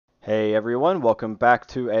Hey everyone, welcome back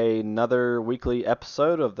to another weekly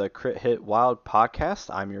episode of the Crit Hit Wild podcast.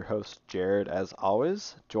 I'm your host Jared, as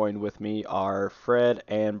always. Joined with me are Fred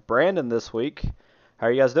and Brandon this week. How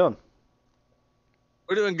are you guys doing?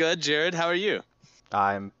 We're doing good, Jared. How are you?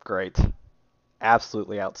 I'm great.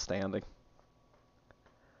 Absolutely outstanding.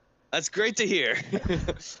 That's great to hear.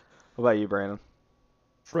 What about you, Brandon?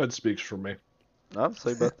 Fred speaks for me.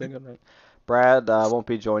 Obviously, both doing good. Right? Brad won't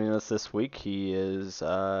be joining us this week. He is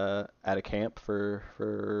at a camp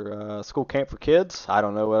for school camp for kids. I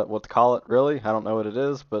don't know what to call it really. I don't know what it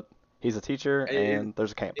is, but he's a teacher It- and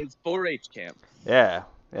there's a camp. It's 4-H camp. Yeah,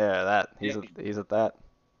 yeah, that Yeah. he's at that.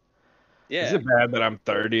 Is Yeah. it bad that I'm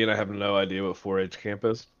 30 and I have no idea what 4-H camp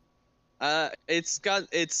is?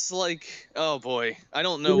 It's like, oh boy, I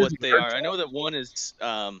don't know It what is they nerd are. I talk. know that one is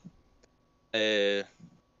uh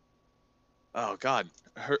oh God,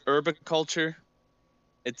 herbiculture.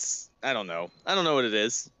 I don't know. I don't know what it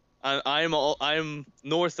is. I'm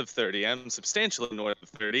north of 30. I'm substantially north of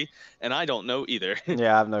 30, and I don't know either.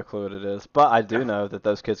 Yeah, I have no clue what it is, but I do know that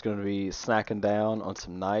those kids are going to be snacking down on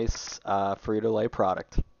some nice Frito-Lay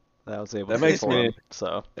product that I was able That to makes for me them.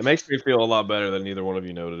 So it makes me feel a lot better that neither one of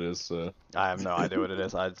you know what it is. So. I have no idea what it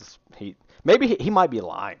is. Maybe he might be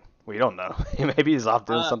lying. We don't know. Maybe he's off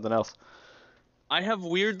doing Uh, something else. I have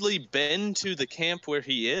weirdly been to the camp where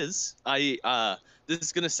he is. This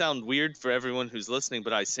is gonna sound weird for everyone who's listening,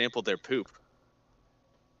 but I sampled their poop.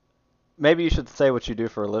 Maybe you should say what you do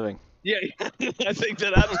for a living. Yeah, I think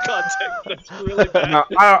that out of context, that's really bad. No,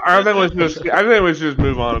 I think we should just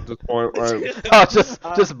move on at this point. Right? Oh,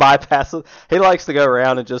 just bypass it. He likes to go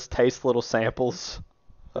around and just taste little samples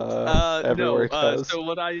everywhere No. he goes. So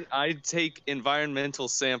what I take environmental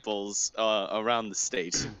samples around the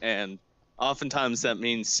state, and oftentimes that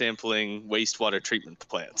means sampling wastewater treatment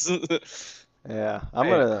plants. Yeah, I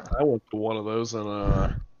went to one of those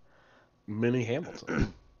in Mini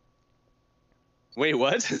Hamilton. Wait,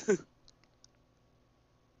 what?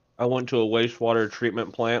 I went to a wastewater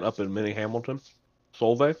treatment plant up in Mini Hamilton,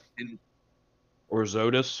 Solvay, In- or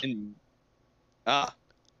Zodis.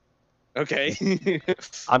 Okay.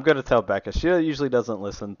 I'm gonna tell Becca. She usually doesn't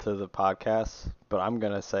listen to the podcast, but I'm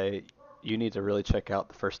gonna say you need to really check out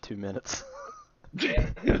the first 2 minutes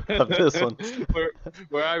of this one.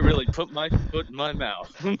 where I really put my foot in my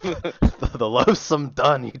mouth The loathsome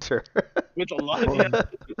Dun Eater. with a lot.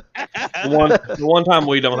 The one time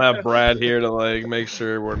we don't have Brad here to like make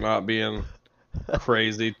sure we're not being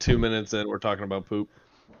crazy. 2 minutes in, we're talking about poop.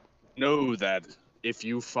 Know that if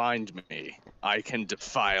you find me, I can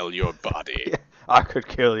defile your body. I could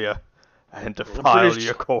kill you and pretty defile s-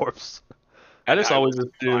 your corpse. I just I always will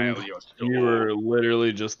defile assumed your you soul. were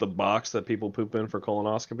literally just the box that people poop in for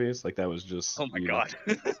colonoscopies. Like that was just. Oh my you. god.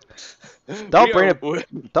 Don't bring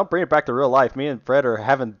it back to real life. Me and Fred are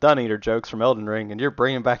having Dun Eater jokes from Elden Ring, and you're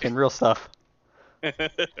bringing back in real stuff.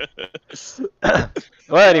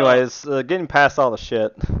 Well, anyways, getting past all the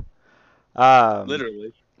shit.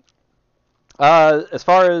 Literally. As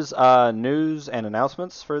far as news and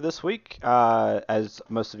announcements for this week, as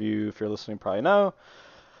most of you, if you're listening, probably know,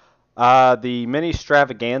 the mini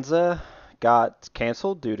extravaganza got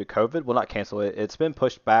canceled due to COVID. Well, not canceled. It's been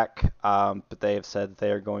pushed back, but they have said that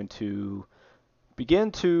they are going to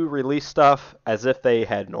begin to release stuff as if they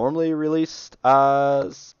had normally released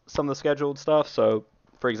some of the scheduled stuff. So,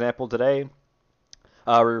 for example, today,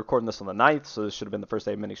 we're recording this on the 9th, so this should have been the first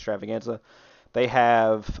day of mini extravaganza. They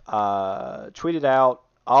have tweeted out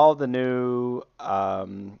all the new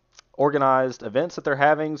organized events that they're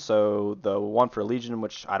having. So the one for Legion,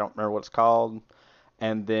 which I don't remember what it's called,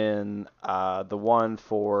 and then the one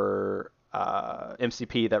for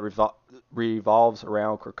MCP that revolves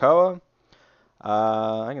around Krakoa.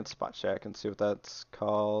 I can spot check and see what that's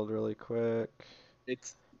called really quick.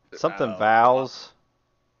 It's Something uh, Vows.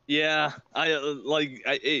 Yeah,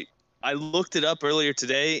 I looked it up earlier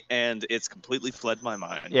today and it's completely fled my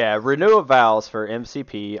mind. Yeah, Renew of Vows for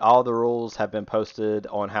MCP. All the rules have been posted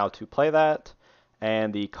on how to play that,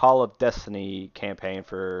 and the Call of Destiny campaign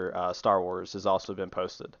for Star Wars has also been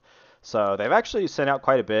posted. So they've actually sent out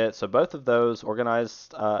quite a bit. So both of those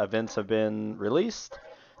organized events have been released.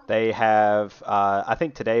 They have, I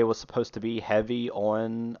think today was supposed to be heavy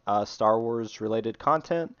on Star Wars related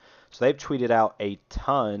content. So they've tweeted out a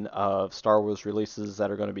ton of Star Wars releases that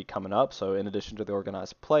are going to be coming up. So in addition to the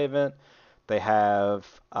organized play event, they have,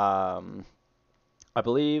 I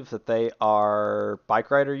believe that they are bike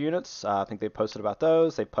rider units. I think they posted about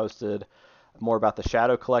those. They posted more about the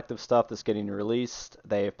Shadow Collective stuff that's getting released.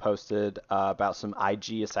 They've posted about some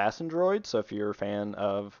IG assassin droids. So if you're a fan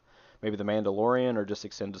of maybe The Mandalorian or just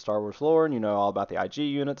extended Star Wars lore and you know all about the IG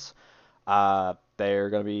units, they're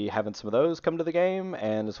going to be having some of those come to the game,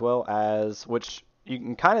 and as well as, which you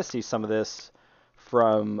can kind of see some of this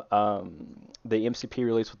from the MCP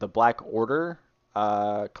release with the Black Order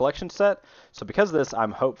collection set. So because of this,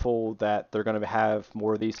 I'm hopeful that they're going to have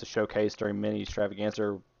more of these to showcase during mini extravaganza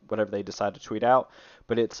or whatever they decide to tweet out.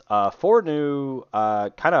 But it's 4 new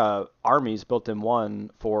kind of armies built in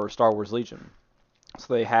one for Star Wars Legion.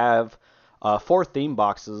 So they have 4 theme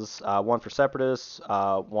boxes, one for Separatists,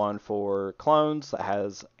 one for clones that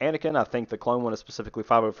has Anakin. I think the clone one is specifically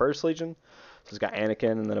 501st Legion. So it's got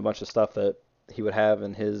Anakin and then a bunch of stuff that he would have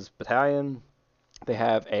in his battalion. They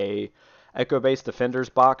have a Echo Base Defenders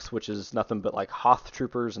box, which is nothing but like Hoth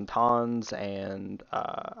troopers and Tons, and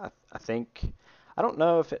I think, I don't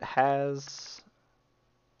know if it has,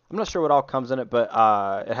 I'm not sure what all comes in it, but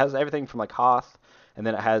it has everything from like Hoth, and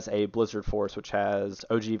then it has a Blizzard Force, which has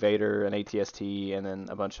OG Vader and ATST, and then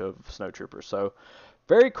a bunch of snowtroopers. So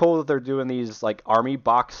very cool that they're doing these like army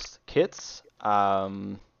box kits.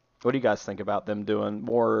 What do you guys think about them doing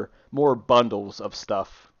more bundles of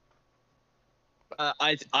stuff?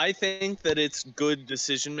 I think that it's good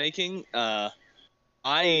decision making.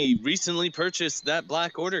 I recently purchased that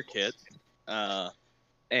Black Order kit,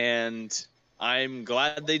 and I'm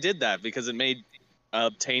glad they did that because it made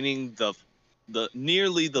obtaining the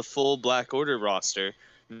nearly the full Black Order roster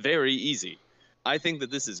very easy. I think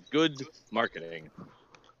that this is good marketing.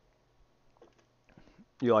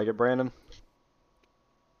 You like it, Brandon?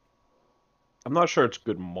 I'm not sure it's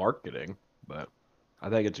good marketing, but I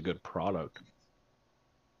think it's a good product.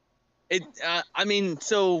 It, I mean,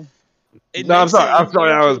 so it No, I'm makes sorry. it I'm sorry.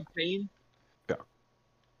 easier I to was. obtain.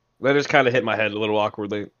 That just kind of hit my head a little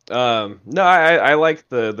awkwardly. No, I like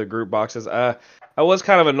the group boxes. I was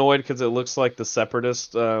kind of annoyed because it looks like the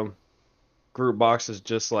Separatist group box is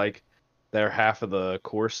just like they're half of the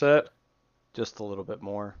core set. Just a little bit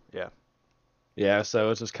more, yeah. Yeah,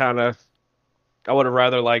 so it's just kind of. I would have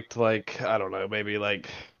rather liked like I don't know, maybe like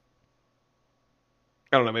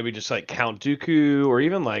I don't know, maybe just like Count Dooku or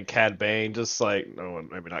even like Cad Bane, just like no,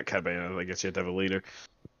 maybe not Cad Bane. I guess you have to have a leader,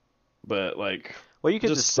 but like Well, you could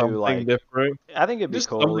just just do something like, different. I think it'd be Just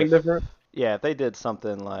cool something if, different. yeah, if they did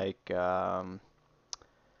something like, I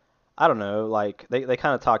don't know, like they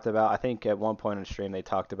kind of talked about, I think at one point in the stream they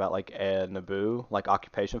talked about like a Naboo, like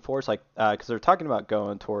occupation force, like, because they're talking about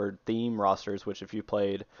going toward theme rosters, which if you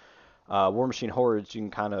played War Machine Hordes, you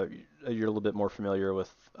can kind of, you're a little bit more familiar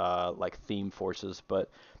with like theme forces, but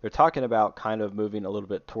they're talking about kind of moving a little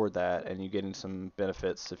bit toward that, and you getting some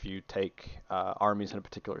benefits if you take armies in a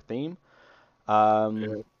particular theme.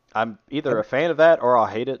 Yeah. I'm either a fan of that or I'll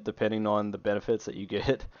hate it, depending on the benefits that you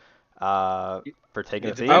get for taking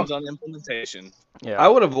a It theme. depends on implementation. Yeah. I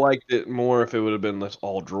would have liked it more if it would have been this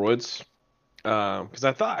all droids. Because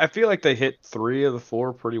I feel like they hit 3 of the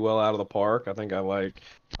 4 pretty well out of the park. I think I like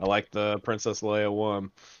the Princess Leia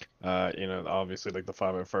one. Obviously like the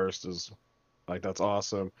 501st is like that's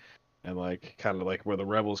awesome, and like kind of like where the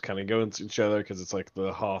rebels kind of go into each other because it's like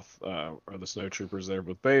the Hoth or the snowtroopers there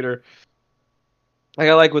with Vader. Like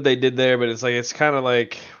I like what they did there, but it's kind of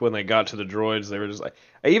like when they got to the droids, they were just like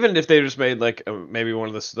even if they just made like maybe one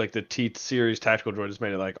of the like the T series tactical droids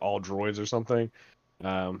made it like all droids or something.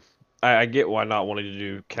 I get why not wanting to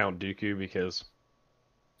do Count Dooku because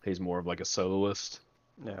he's more of like a soloist,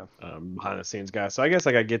 Yeah. behind the scenes guy. So I guess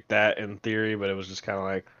like I get that in theory, but it was just kind of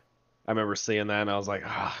like I remember seeing that and I was like,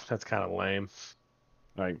 that's kind of lame.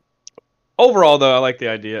 Like overall though, I like the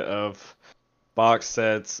idea of box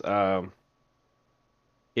sets.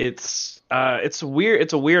 It's weird.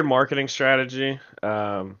 It's a weird marketing strategy.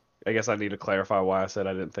 I guess I need to clarify why I said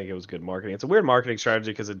I didn't think it was good marketing. It's a weird marketing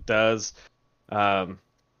strategy because it does.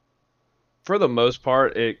 For the most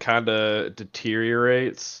part, it kind of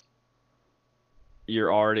deteriorates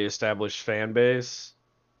your already established fan base.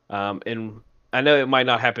 And I know it might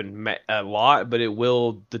not happen a lot, but it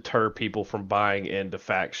will deter people from buying into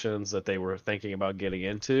factions that they were thinking about getting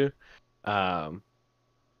into,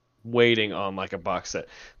 waiting on like a box set.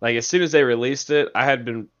 Like as soon as they released it, I had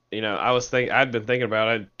been, I'd been thinking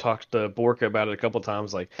about it. I talked to Borka about it a couple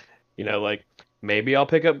times, like, like maybe I'll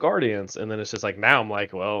pick up Guardians, and then it's just like now I'm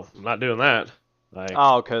like, well, I'm not doing that. Like,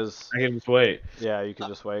 Oh, because I can just wait. yeah, you could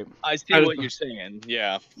just wait. I see what you're saying.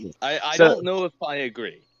 Yeah, I So- don't know if I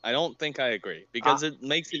agree. I don't think I agree because it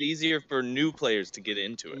makes it easier for new players to get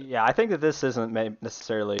into it. Yeah, I think that this isn't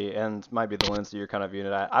necessarily, and might be the lens that you're kind of viewing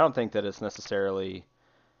it at. I don't think that it's necessarily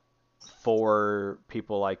for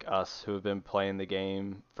people like us who have been playing the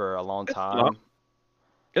game for a long time. not.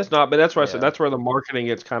 It's not, but that's why I said Yeah. that's where the marketing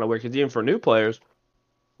gets kind of weird. Because even for new players,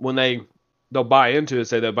 when they'll buy into it,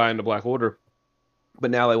 say they'll buy into Black Order, but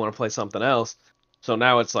now they want to play something else. So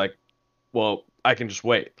now it's like, well, I can just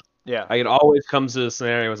wait. Yeah. I can always come to the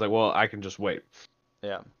scenario. It's like, well, I can just wait.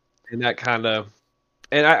 Yeah. And that kind of,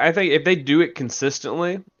 and I think if they do it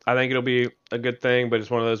consistently, I think it'll be a good thing. But it's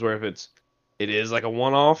one of those where if it is like a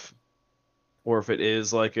one-off, or if it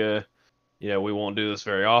is like a, we won't do this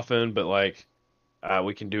very often, but like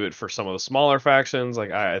we can do it for some of the smaller factions.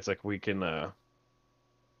 Like it's like we can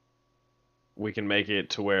make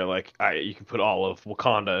it to where like you can put all of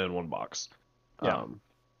Wakanda in one box, Yeah.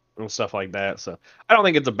 and stuff like that. So I don't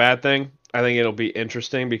think it's a bad thing. I think it'll be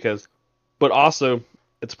interesting but also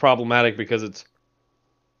it's problematic because it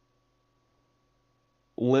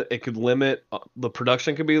could limit the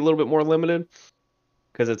production could be a little bit more limited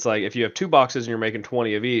because it's like if you have 2 boxes and you're making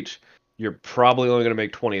 20 of each, you're probably only going to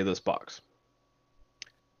make 20 of this box.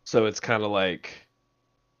 So it's kind of like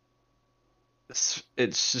it's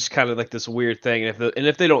just kind of like this weird thing. And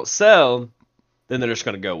if they don't sell, then they're just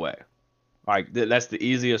going to go away. Like that's the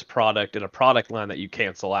easiest product in a product line that you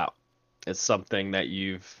cancel out. It's something that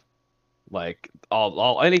you've like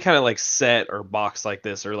all any kind of like set or box like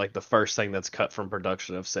this, or like the first thing that's cut from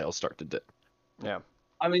production if sales start to dip. Yeah.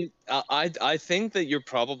 I mean, I think that you're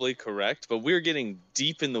probably correct, but we're getting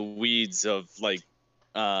deep in the weeds of like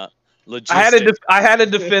logistics. I had to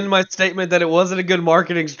defend my statement that it wasn't a good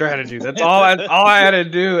marketing strategy. That's all I had to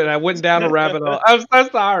do, and I went down a rabbit hole. I'm so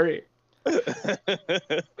sorry.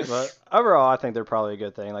 But overall, I think they're probably a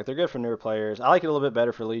good thing. Like they're good for newer players. I like it a little bit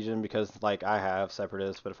better for Legion because like I have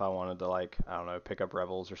Separatists, but if I wanted to like I don't know pick up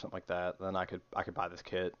Rebels or something like that, then I could buy this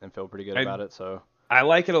kit and feel pretty good about it. So I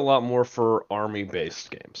like it a lot more for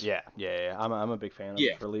army-based games. yeah. I'm a big fan of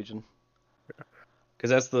Yeah. it for Legion.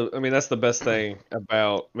 Because that's the best thing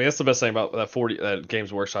about that 40 that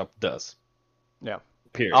Games Workshop does. Yeah.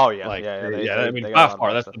 Period. Oh yeah. Like, yeah. They by got a lot far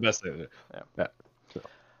of that's stuff. the best thing. Yeah.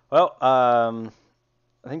 Well, I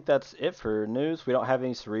think that's it for news. We don't have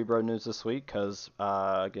any Cerebro news this week because,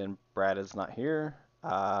 again, Brad is not here.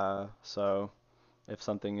 So if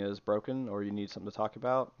something is broken or you need something to talk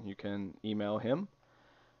about, you can email him.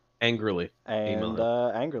 Angrily. And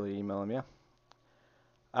angrily email him, yeah.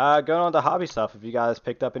 Going on to hobby stuff, have you guys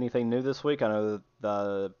picked up anything new this week? I know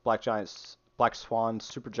the Black Swan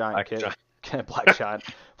Supergiant kit.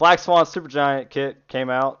 Black Swan Supergiant kit came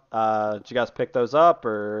out. Did you guys pick those up,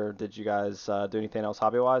 or did you guys do anything else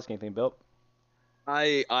hobby-wise? Get anything built?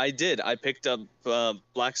 I did. I picked up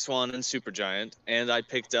Black Swan and Supergiant, and I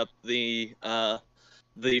picked up the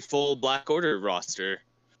full Black Order roster,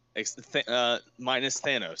 minus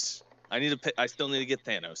Thanos. I still need to get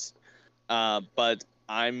Thanos, but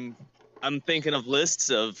I'm thinking of lists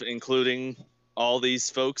of including all these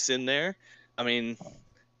folks in there. I mean,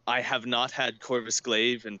 I have not had Corvus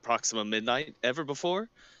Glaive and Proxima Midnight ever before,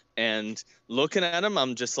 and looking at them,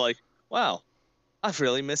 I'm just like, wow, I've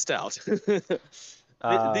really missed out.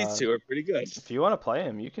 These two are pretty good. If you want to play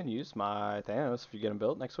him, you can use my Thanos if you get him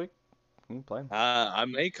built next week. You can play him. I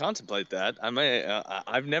may contemplate that. I may.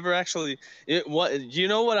 I've never actually. You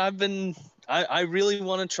know what? I really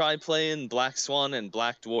want to try playing Black Swan and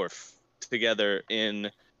Black Dwarf together in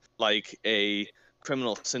like a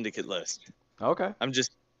criminal syndicate list. Okay.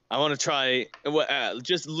 I want to try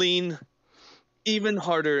just lean even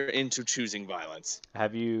harder into choosing violence. Are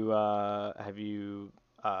you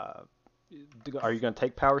going to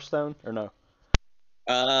take Power Stone or no?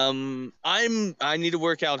 I need to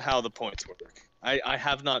work out how the points work. I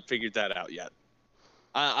have not figured that out yet.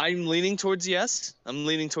 I'm leaning towards yes.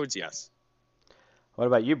 What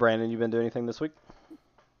about you, Brandon? You been doing anything this week?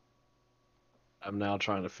 I'm now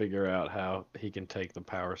trying to figure out how he can take the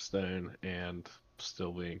Power Stone and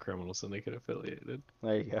still being Criminal Syndicate affiliated.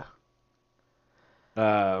 There you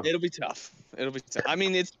go. It'll be tough. I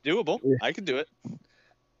mean, it's doable. Yeah. I could do it.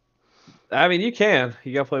 I mean, you can.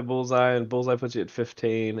 You gotta play Bullseye, and Bullseye puts you at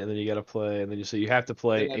 15, and then you gotta play, and then you have to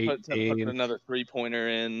play 18. Put another 3-pointer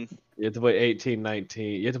in. You have to play 18,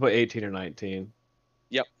 19. You have to play 18 or 19.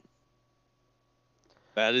 Yep.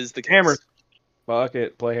 That is the case. Hammers. Fuck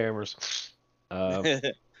it. Play hammers.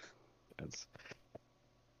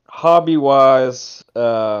 Hobby-wise,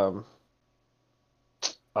 I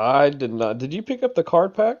did not. Did you pick up the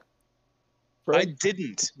card pack? I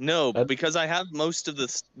didn't. No, because I have most of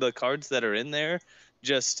the cards that are in there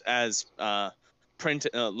just as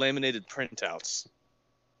laminated printouts.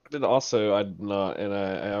 I did not, and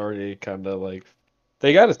I already kind of like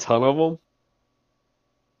they got a ton of them,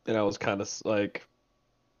 and I was kind of like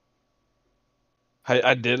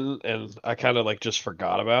I didn't, and I kind of like just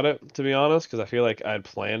forgot about it, to be honest, because I feel like I'd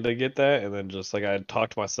planned to get that, and then just like I had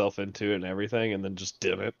talked myself into it and everything, and then just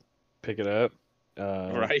didn't pick it up.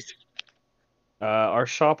 Right. Our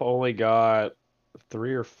shop only got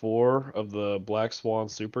 3 or 4 of the Black Swan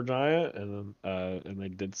Supergiant, and they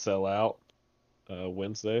did sell out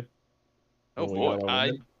Wednesday Oh when we boy, got our I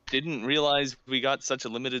winner. didn't realize we got such a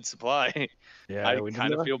limited supply. Yeah, I we did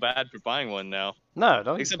kind of not. feel bad for buying one now. No,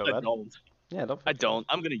 don't Except feel I bad. don't. Yeah, don't I feel bad. don't.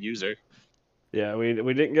 I'm gonna use her. Yeah, we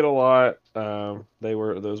didn't get a lot.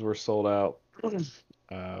 Those were sold out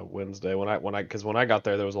Wednesday when I got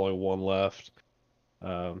there was only one left.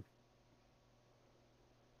 Um,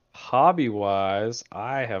 Hobby wise,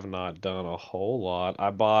 I have not done a whole lot.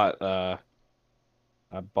 I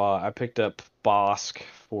picked up Bosk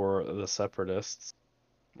for the Separatists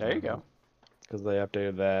There you go. because they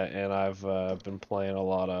updated that, and been playing a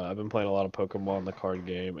lot of Pokemon the card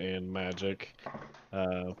game and Magic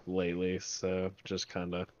lately, so just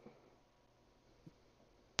kind of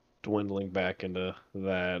dwindling back into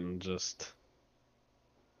that, and just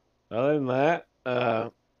other than that,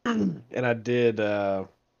 and I did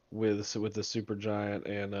with the Supergiant,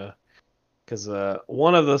 and because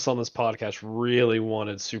one of us on this podcast really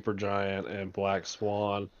wanted Supergiant and Black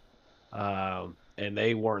Swan, and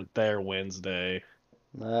they weren't there Wednesday,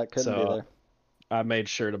 That couldn't be so there. I made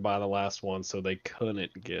sure to buy the last one so they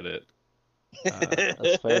couldn't get it. Uh,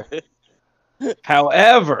 That's fair.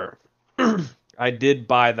 However, I did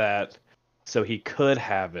buy that so he could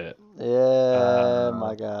have it. Yeah, Uh,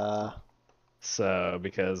 my guy. So,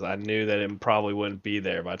 because I knew that it probably wouldn't be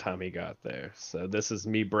there by the time he got there. So, this is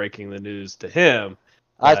me breaking the news to him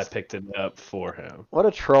that I I picked it up for him. what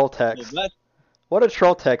a troll Well, text. that, What a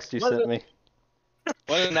troll text you what, sent a, me.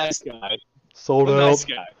 what a nice guy. Sold What a nice out.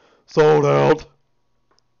 guy. Sold out.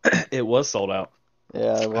 It was sold out.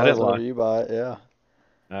 Yeah, it I didn't was lie. whenever you buy it. Yeah.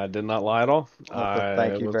 I did not lie at all. Well, I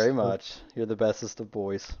thank you was, very much. You're the bestest of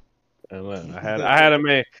boys. and I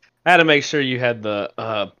had to make sure you had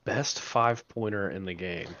the best 5-pointer in the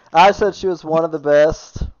game. I said she was one of the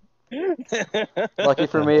best. Lucky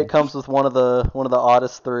for me, it comes with one of the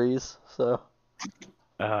oddest threes. So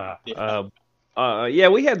Uh, Yeah. yeah,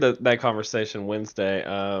 we had that conversation Wednesday.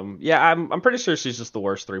 Yeah, I'm pretty sure she's just the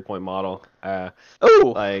worst 3-point model.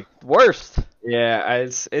 ooh, Like, worst. yeah,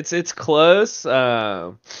 it's close.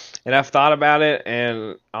 And I've thought about it,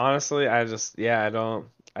 and honestly, I don't.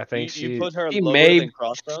 I think You put her she lower may. than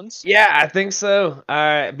Crossbones? Yeah, I think so.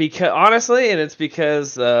 Because honestly, and it's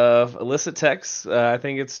because of illicit text. I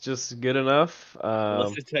think it's just good enough.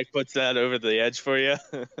 Illicit Tech puts that over the edge for you.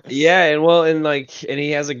 Yeah, and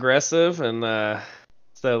he has aggressive, and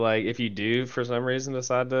so like if you do for some reason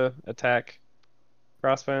decide to attack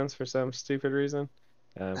Crossbones for some stupid reason,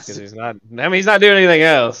 because he's not. I mean, he's not doing anything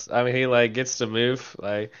else. I mean, he like gets to move.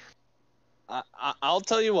 Like, I'll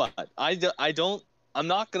tell you what. I don't. I'm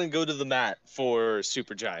not gonna go to the mat for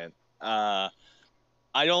Supergiant. I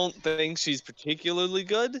don't think she's particularly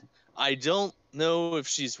good. I don't know if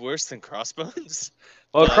she's worse than Crossbones.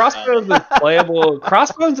 well, But Crossbones is playable.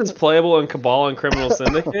 Crossbones is playable in Cabal and Criminal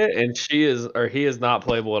Syndicate, and he is not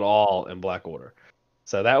playable at all in Black Order.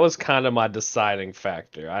 So that was kind of my deciding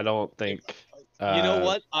factor. I don't think. you know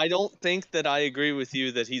what? I don't think that I agree with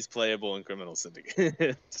you that he's playable in Criminal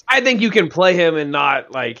Syndicate. I think you can play him and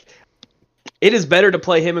not like. It is better to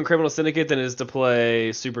play him in Criminal Syndicate than it is to play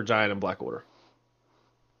Supergiant in Black Order.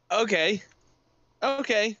 Okay.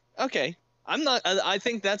 I'm not. I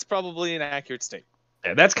think that's probably an accurate statement.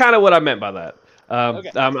 Yeah, that's kind of what I meant by that.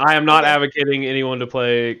 Okay. I am not Okay. advocating anyone to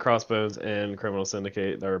play Crossbones in Criminal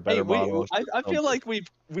Syndicate. There are better models. I feel like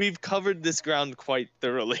we've covered this ground quite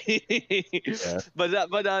thoroughly. Yeah. But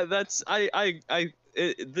that's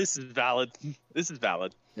this is valid. This is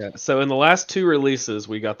valid. Yeah. So in the last 2 releases,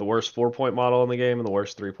 we got the worst 4-point model in the game and the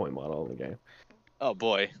worst 3-point model in the game. Oh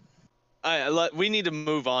boy. We need to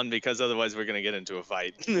move on because otherwise we're gonna get into a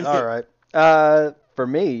fight. All right. For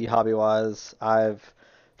me, hobby wise, I've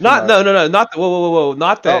Not not the, whoa,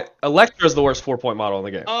 not that. Electra's the worst 4-point model in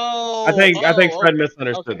the game. Oh. I think Fred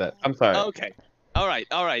misunderstood okay. that. I'm sorry. Okay. All right.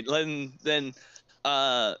 Then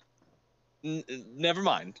never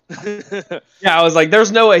mind. Yeah, I was like,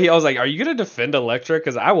 there's no way. I was like, are you gonna defend Electra?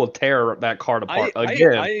 Because I will tear that card apart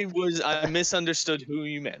again. I misunderstood who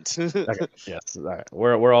you meant. Okay. Yes. All right.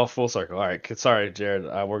 We're all full circle. All right. Sorry, Jared.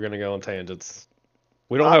 We're gonna go on tangents.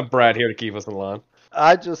 We don't have Brad here to keep us in line.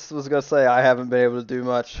 I just was gonna say I haven't been able to do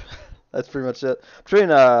much. That's pretty much it. Between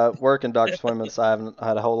work and doctor's appointments, I haven't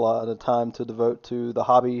had a whole lot of time to devote to the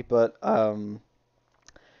hobby. But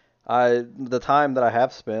the time that I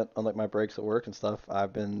have spent on like my breaks at work and stuff,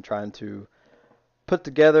 I've been trying to put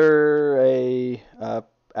together a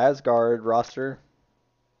Asgard roster.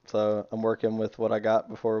 So I'm working with what I got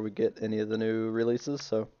before we get any of the new releases.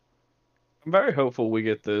 So I'm very hopeful we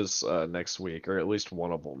get this next week, or at least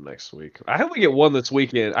one of them next week. I hope we get one this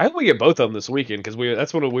weekend. I hope we get both of them this weekend because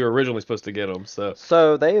that's when we were originally supposed to get them. So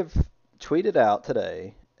So they've tweeted out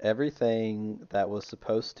today everything that was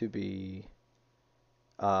supposed to be,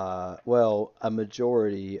 well, a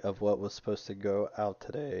majority of what was supposed to go out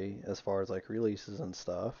today as far as like releases and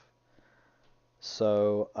stuff.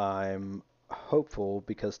 So I'm hopeful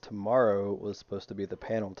because tomorrow was supposed to be the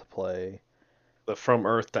panel to play. the From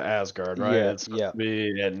Earth to Asgard, right? Yeah, It's supposed yeah. to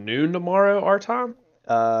be at noon tomorrow, our time.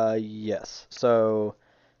 Yes. So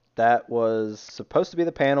that was supposed to be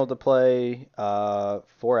the panel to play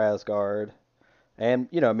for Asgard, and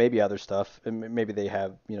maybe other stuff. And maybe they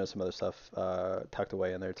have some other stuff tucked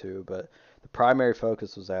away in there too. But the primary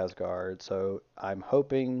focus was Asgard. So I'm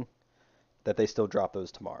hoping that they still drop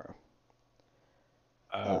those tomorrow.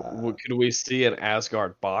 Could we see an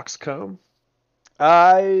Asgard box come?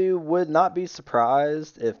 I would not be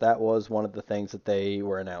surprised if that was one of the things that they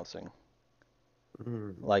were announcing.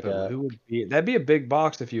 Like But a who would be? That'd be a big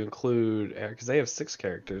box if you include, because they have 6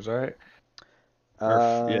 characters, right?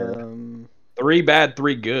 Yeah, um 3 bad,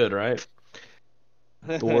 3 good, right?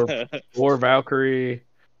 Thor, Thor, Valkyrie,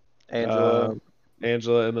 Angela, uh,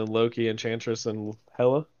 Angela, and then Loki, Enchantress, and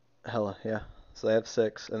Hela. Hella, yeah. So they have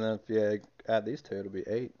six, and then if you add these two, it'll be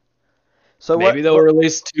eight. So Maybe what? they'll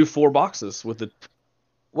release 4 boxes with the good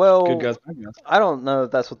Well, guys, bad guys. I don't know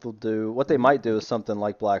if that's what they'll do. What they might do is something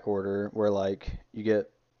like Black Order, where like you get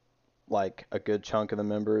like a good chunk of the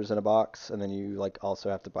members in a box, and then you like also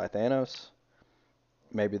have to buy Thanos.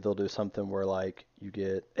 Maybe they'll do something where like you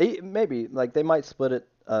get maybe like they might split it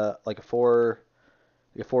like a four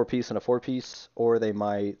piece and a four piece, or they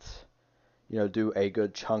might do a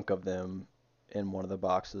good chunk of them in one of the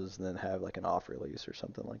boxes and then have like an off release or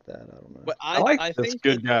something like that. I don't know. But I like I this think that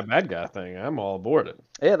good guy, bad guy thing. I'm all aboard it.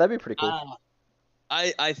 Yeah, that'd be pretty cool.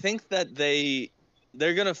 I think that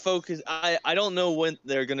they're gonna focus. I don't know when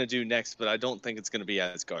they're gonna do next, but I don't think it's gonna be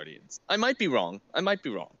Asgardians. I might be wrong.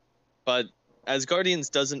 But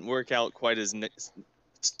Asgardians doesn't work out quite as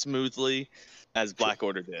smoothly as Black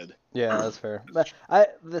Order did. Yeah, that's fair. I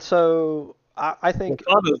think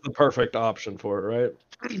Wakanda is the perfect option for it, right?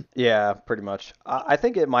 yeah, pretty much. I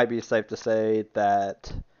think it might be safe to say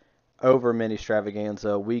that over Mini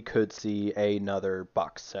Stravaganza, we could see another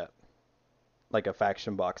box set, like a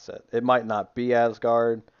faction box set. It might not be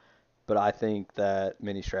Asgard, but I think that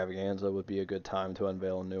Mini Stravaganza would be a good time to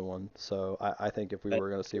unveil a new one. So I think if we were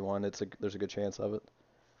going to see one, there's a good chance of it.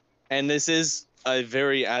 And this is a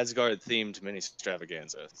very Asgard themed mini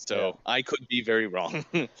extravaganza, so Yeah. I could be very wrong.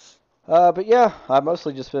 But yeah, I've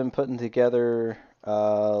mostly just been putting together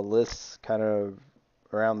lists kind of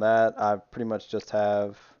around that. I pretty much just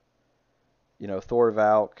have, Thor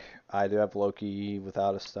Valk. I do have Loki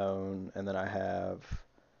without a stone, and then I have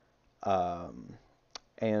um,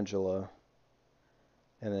 Angela,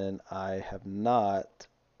 and then I have not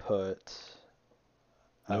put.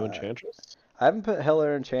 No Uh, Enchantress? I haven't put Hela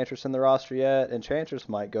or Enchantress in the roster yet. Enchantress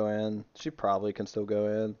might go in. She probably can still go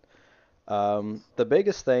in. The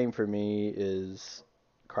biggest thing for me is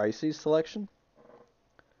Crises selection.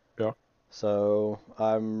 Yeah. So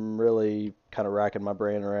I'm really kind of racking my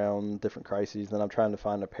brain around different crises, and I'm trying to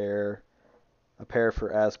find a pair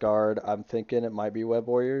for Asgard. I'm thinking it might be Web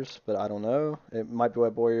Warriors, but I don't know. It might be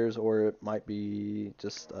Web Warriors, or it might be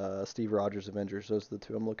just Steve Rogers Avengers. Those are the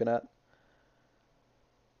two I'm looking at.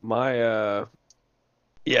 My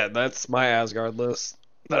yeah, that's my Asgard list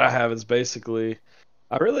that I have is basically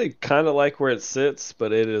I really kind of like where it sits,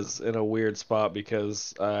 but it is in a weird spot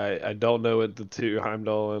because I don't know what the two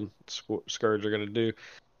Heimdall and Scourge are gonna do.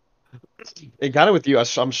 And kind of with you,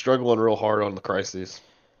 I'm struggling real hard on the crises.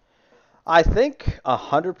 I think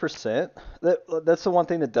 100%. That's the one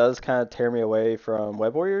thing that does kind of tear me away from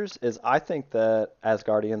Web Warriors is I think that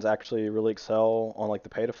Asgardians actually really excel on like the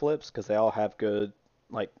pay to flips because they all have good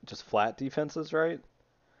like just flat defenses, right?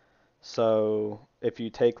 So if you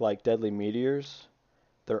take like Deadly Meteors,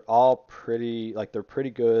 they're all they're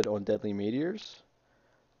pretty good on Deadly Meteors.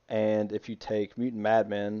 And if you take Mutant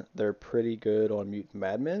Madmen, they're pretty good on Mutant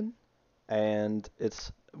Madmen. And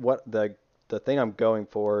it's what the thing I'm going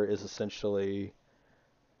for is essentially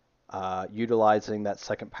utilizing that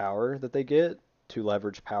second power that they get to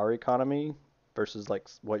leverage power economy versus like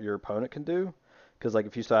what your opponent can do. Because like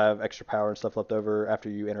if you still have extra power and stuff left over after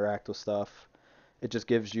you interact with stuff, it just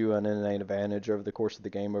gives you an innate advantage over the course of the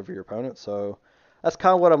game over your opponent. So that's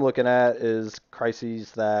kind of what I'm looking at is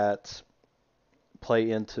crises that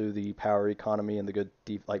play into the power economy and the good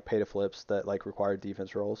like pay to flips that like require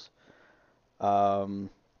defense rolls.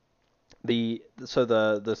 Um, the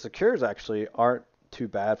secures actually aren't too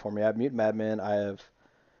bad for me. I have Mutant Madmen. I have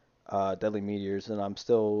Deadly Meteors, and I'm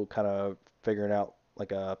still kind of figuring out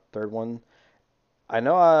like a third one. I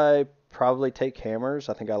know I probably take hammers.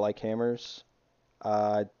 I think I like hammers.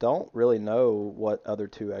 I don't really know what other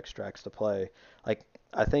two extracts to play. Like,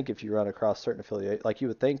 I think if you run across certain affiliate, like you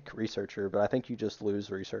would think researcher, but I think you just lose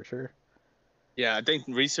researcher. Yeah, I think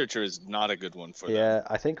researcher is not a good one for them. Yeah,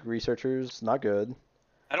 I think researcher's not good.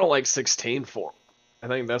 I don't like 16 for 'em. I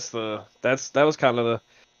think that was kind of the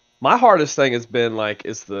my hardest thing has been like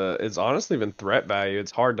it's honestly been threat value.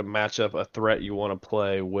 It's hard to match up a threat you want to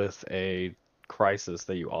play with a crisis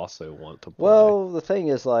that you also want to play. Well, the thing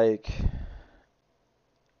is like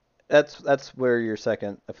that's where your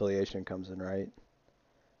second affiliation comes in, right?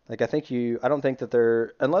 Like I don't think that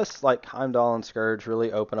they're unless like Heimdall and Scourge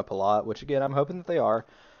really open up a lot, which again I'm hoping that they are.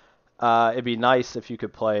 It'd be nice if you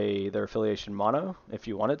could play their affiliation mono if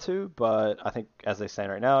you wanted to, but I think as they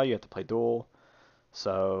stand right now, you have to play dual.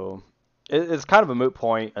 So it's kind of a moot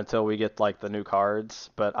point until we get like the new cards.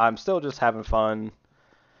 But I'm still just having fun,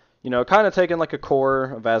 kind of taking like a core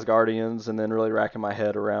of Asgardians and then really racking my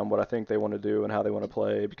head around what I think they want to do and how they want to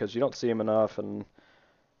play because you don't see them enough. And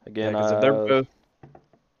again, Because if they're both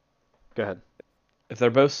go ahead. if they're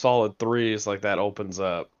both solid threes, like that opens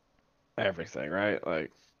up everything, right?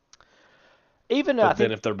 Like, Even but I then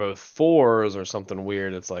think if they're both fours or something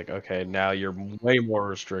weird, it's like okay, now you're way more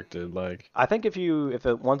restricted. Like, if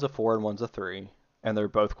one's a 4 and one's a 3 and they're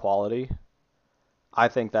both quality, I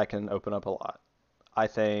think that can open up a lot. I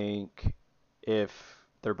think if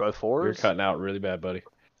they're both you're 4s. cutting out really bad, buddy.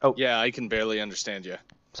 Oh, Yeah, I can barely understand you.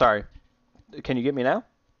 sorry. Can you get me now?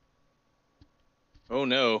 Oh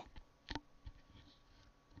no.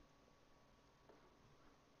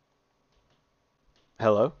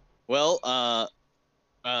 Hello? Well,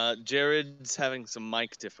 Jared's having some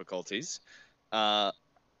mic difficulties.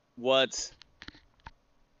 What?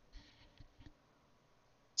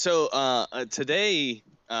 So, today,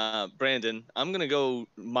 Brandon, I'm gonna go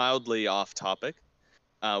mildly off topic,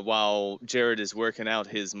 while Jared is working out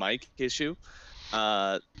his mic issue.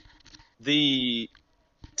 The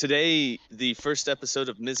Today, the first episode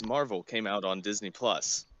of Ms. Marvel came out on Disney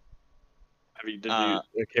Plus.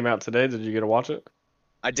 It came out today. Did you get to watch it?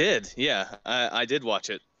 I did, yeah, I did watch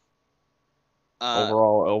it.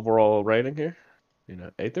 Overall rating here,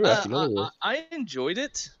 8 through F. I enjoyed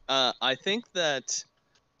it. I think that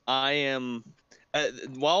I am.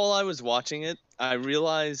 While I was watching it, I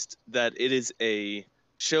realized that it is a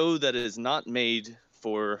show that is not made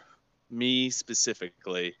for me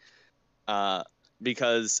specifically,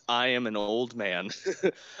 because I am an old man.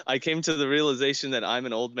 I came to the realization that I'm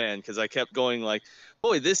an old man because I kept going like,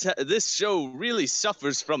 "Boy, this show really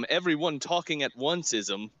suffers from everyone talking at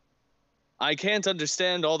onceism. I can't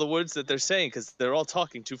understand all the words that they're saying because they're all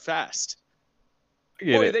talking too fast.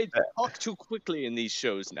 Boy, they talk too quickly in these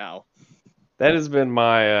shows now." That has been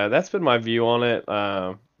that's been my view on it.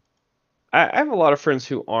 I have a lot of friends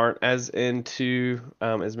who aren't as into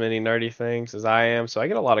as many nerdy things as I am, so I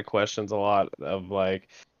get a lot of questions, a lot of like,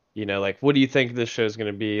 like what do you think this show is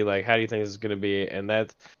going to be? Like, how do you think this is going to be? And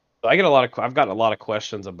so I've gotten a lot of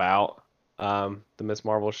questions about the Miss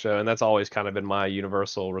Marvel show, and that's always kind of been my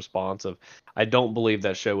universal response of I don't believe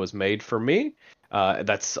that show was made for me.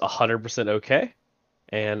 That's 100% okay,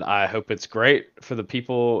 and I hope it's great for the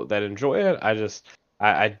people that enjoy it.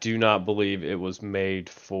 I do not believe it was made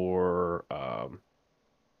for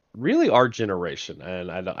really our generation,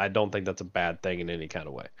 and I don't think that's a bad thing in any kind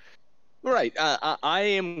of way. Right. I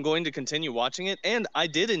am going to continue watching it, and I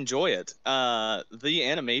did enjoy it. The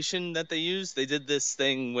animation that they used, they did this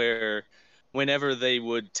thing where whenever they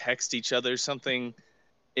would text each other something,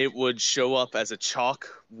 it would show up as a chalk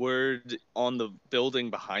word on the building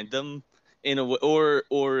behind them,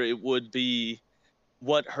 or it would be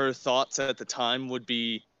what her thoughts at the time would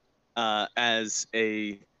be, as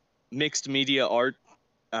a mixed media art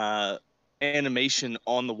animation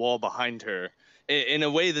on the wall behind her in a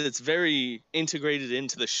way that's very integrated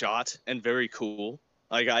into the shot and very cool.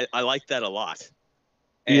 Like I like that a lot.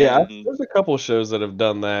 Yeah, And there's a couple shows that have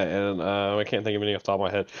done that, and I can't think of any off the top of my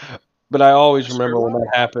head. But I always remember when that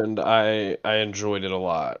happened. I enjoyed it a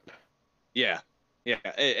lot. yeah,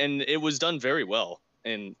 and it was done very well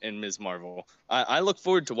in Ms. Marvel. I look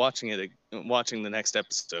forward to watching the next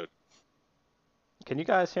episode. Can you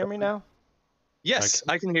guys hear me now? Yes,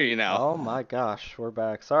 I can hear you now. Oh my gosh, we're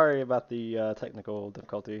back. Sorry about the technical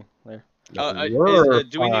difficulty there. Do we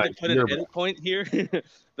need to put an edit point here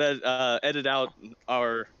that edit out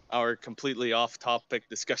our completely off-topic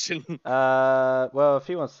discussion? Well, if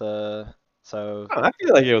he wants to, so I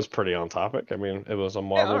feel like it was pretty on topic. I mean, it was a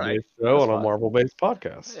Marvel-based show That's and a fine. Marvel-based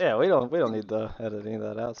podcast. Yeah, we don't need to edit any of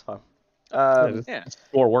that out. It's fine. Yeah. It's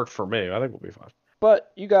more work for me. I think we'll be fine.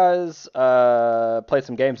 But you guys played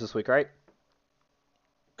some games this week, right?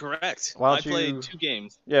 Correct. Why I don't played you? 2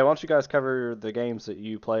 games. Yeah, why don't you guys cover the games that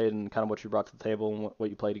you played and kind of what you brought to the table and what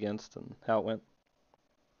you played against and how it went?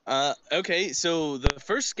 Okay, so the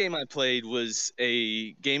first game I played was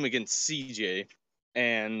a game against CJ,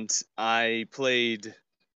 and I played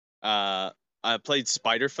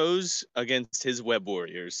Spider Foes against his Web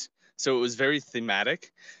Warriors. So it was very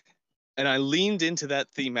thematic, and I leaned into that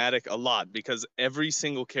thematic a lot because every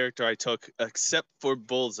single character I took, except for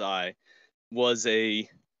Bullseye, was a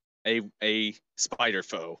Spider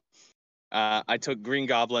Foe. I took Green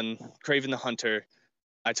Goblin, Craven the Hunter.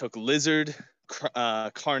 I took Lizard,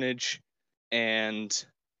 Carnage, and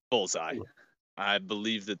Bullseye. I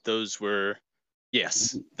believe that those were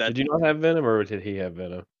yes. That Did you not have Venom, or did he have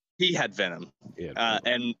Venom? he had Venom, He had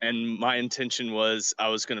Venom. and my intention was I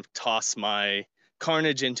was going to toss my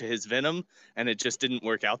Carnage into his Venom, and it just didn't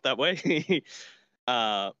work out that way.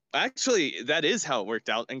 Actually, that is how it worked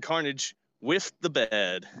out, and Carnage whiffed the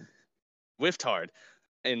bed, whiffed hard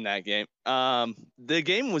in that game. The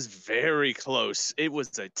game was very close. It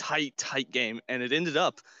was a tight game, and it ended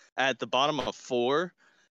up at the bottom of 4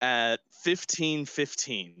 at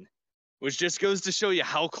 15-15, which just goes to show you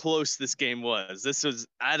how close this game was. This was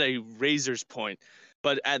at a razor's point,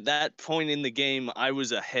 but at that point in the game, I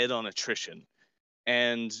was ahead on attrition.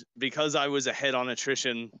 And because I was ahead on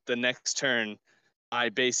attrition, the next turn, I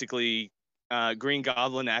basically Green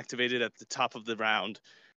Goblin activated at the top of the round,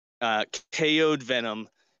 KO'd Venom,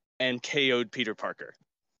 and KO'd Peter Parker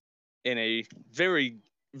in a very,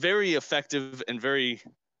 very effective and very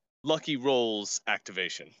lucky rolls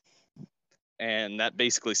activation. And that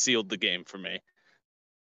basically sealed the game for me.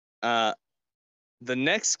 The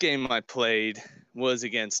next game I played was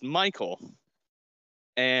against Michael,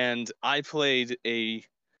 and I played a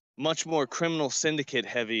much more Criminal Syndicate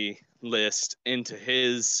heavy list into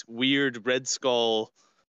his weird Red Skull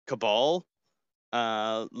Cabal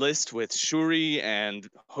list with Shuri and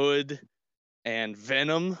Hood and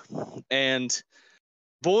Venom, and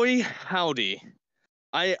boy howdy,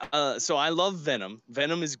 I love Venom.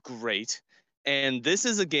 Venom is great, and this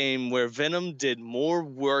is a game where Venom did more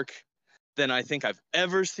work than I think I've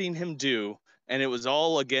ever seen him do, and it was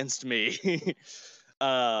all against me.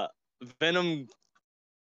 Venom,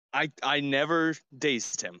 I never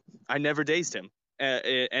dazed him. I never dazed him, and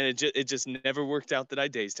it just never worked out that I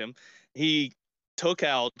dazed him. He took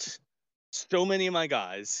out so many of my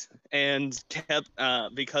guys and kept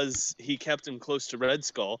because he kept him close to Red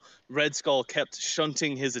Skull. Red Skull kept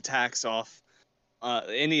shunting his attacks off,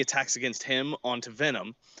 any attacks against him onto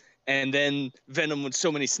Venom, and then Venom with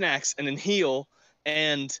so many snacks and then heal,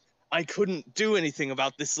 and I couldn't do anything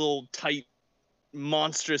about this little tight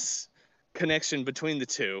monstrous connection between the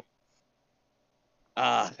two.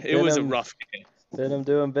 It was a Venom, rough game. Venom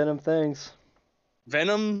doing Venom things.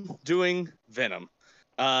 Venom doing Venom.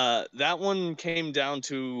 That one came down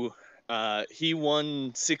to he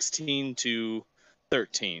won 16-13,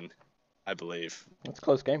 I believe. That's a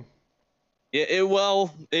close game. It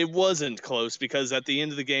wasn't close because at the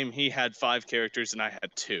end of the game he had 5 characters and I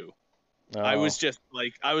had 2. I Oh. was just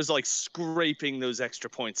like scraping those extra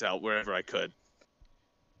points out wherever I could.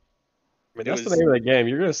 I mean, that's the name of the game.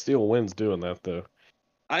 You're gonna steal wins doing that, though.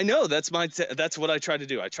 I know that's what I try to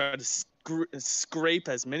do. I try to scrape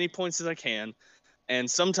as many points as I can, and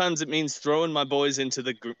sometimes it means throwing my boys into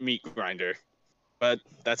the meat grinder, but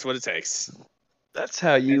that's what it takes. That's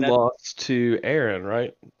how you lost to Aaron,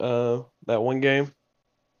 right? That one game.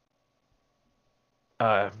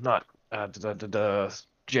 Not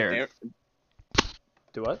Jared.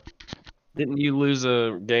 Do what? Didn't you lose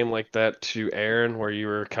a game like that to Aaron, where you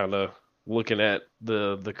were kind of looking at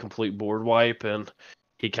the complete board wipe and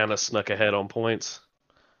he kind of snuck ahead on points?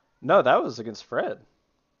 No, that was against Fred.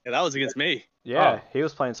 Yeah, that was against me. Yeah, he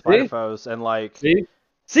was playing Spider Foes and like. See,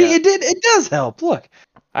 yeah. it does help. Look,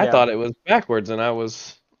 I thought it was backwards, and I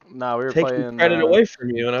was we were taking playing credit away from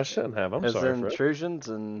you, and I shouldn't have. I'm sorry, Fred. intrusions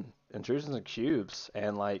and cubes,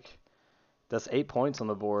 and like that's 8 points on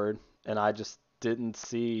the board, and I just didn't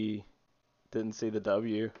see the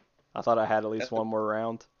W. I thought I had at least one more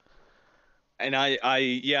round. And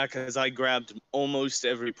because I grabbed almost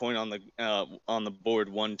every point on the board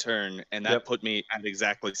one turn, and that put me at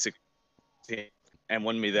exactly 16 and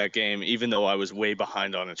won me that game, even though I was way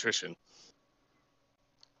behind on attrition.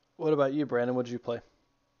 What about you, Brandon? What did you play?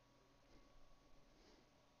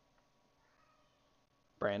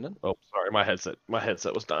 Brandon? Oh, sorry, my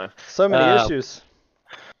headset was dying. So many issues.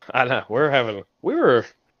 I know.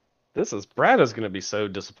 Brad is going to be so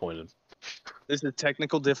disappointed. This is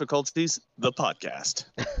Technical Difficulties, the podcast.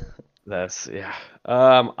 That's yeah.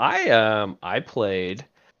 I played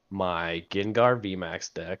my Gengar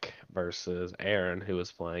VMAX deck versus Aaron, who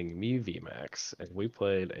was playing Mew VMAX, and we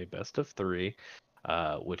played a best of three,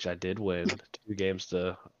 which I did win 2 games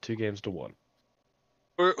to 1.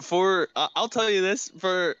 I'll tell you this,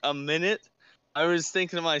 for a minute I was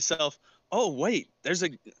thinking to myself, oh wait, there's a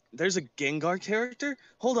Gengar character?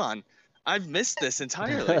 Hold on. I've missed this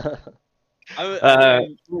entirely. Uh,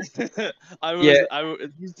 yeah,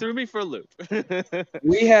 You threw me for a loop.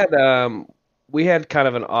 we had we had kind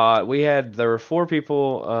of an odd. There were 4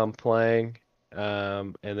 people playing,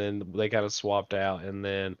 and then they kind of swapped out, and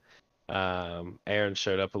then Aaron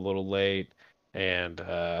showed up a little late, and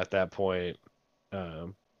at that point,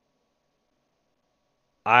 um,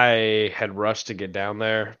 I had rushed to get down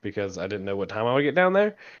there because I didn't know what time I would get down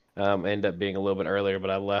there. Ended up being a little bit earlier, but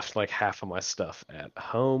I left like half of my stuff at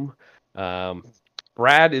home. Um,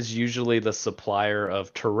 Brad is usually the supplier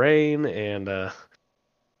of terrain and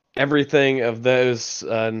everything of those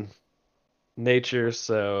nature,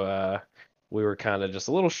 so we were kind of just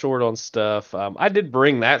a little short on stuff. I did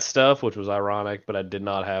bring that stuff, which was ironic, but I did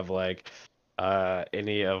not have like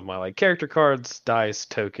any of my like character cards, dice,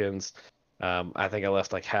 tokens. I think I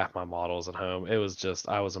left like half my models at home. It was just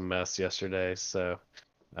I was a mess yesterday, so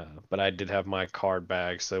but I did have my card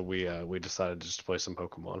bag, so we decided to just play some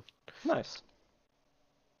Pokemon. Nice.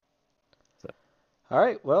 So, All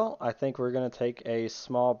right, well, I think we're going to take a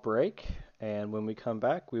small break, and when we come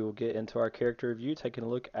back, we will get into our character review, taking a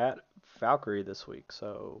look at Valkyrie this week.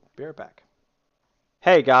 So, be right back.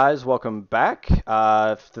 Hey guys, welcome back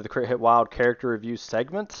to the Crit Hit Wild character review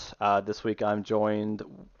segment. This week I'm joined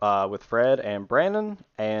with Fred and Brandon,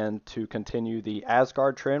 and to continue the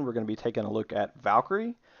Asgard trend, we're going to be taking a look at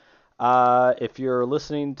Valkyrie. If you're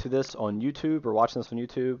listening to this on YouTube or watching this on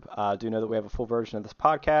YouTube, do know that we have a full version of this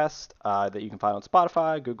podcast that you can find on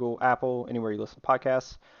Spotify, Google, Apple, anywhere you listen to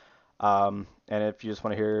podcasts. And if you just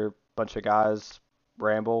want to hear a bunch of guys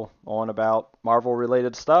ramble on about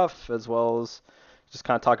Marvel-related stuff, as well as just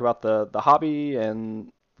kind of talk about the hobby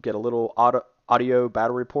and get a little audio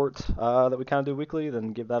battle report that we kind of do weekly,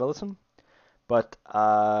 then give that a listen. But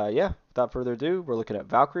yeah, without further ado, we're looking at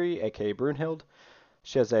Valkyrie, aka Brunhild.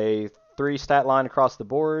 She has a 3 stat line across the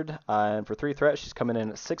board, and for 3 threats, she's coming in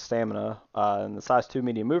at 6 stamina and the size 2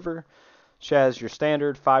 medium mover. She has your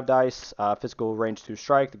standard 5 dice physical range 2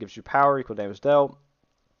 strike that gives you power equal damage dealt.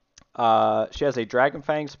 She has a Dragon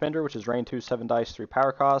Fang Spender, which is range 2 7 dice 3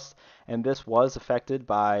 power cost, and this was affected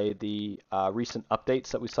by the recent updates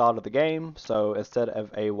that we saw to the game. So instead of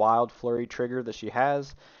a Wild Flurry trigger that she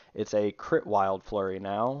has, it's a Crit Wild Flurry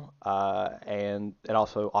now, and it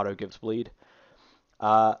also auto gives bleed.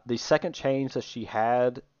 The second change that she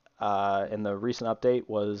had in the recent update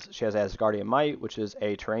was she has Asgardian Might, which is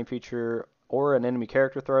a terrain feature or an enemy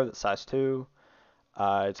character throw that's size 2.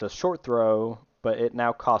 It's a short throw, but it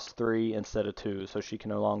now costs 3 instead of 2, so she can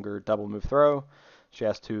no longer double move throw. She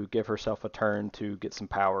has to give herself a turn to get some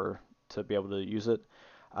power to be able to use it.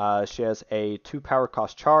 She has a 2 power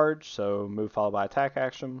cost charge, so move followed by attack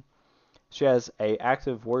action. She has a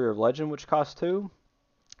active Warrior of Legend, which costs 2.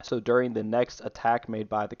 So during the next attack made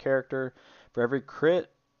by the character, for every crit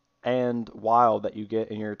and wild that you get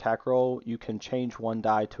in your attack roll, you can change 1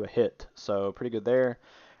 die to a hit. So pretty good there.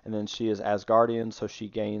 And then she is Asgardian, so she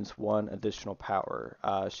gains 1 additional power.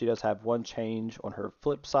 She does have 1 change on her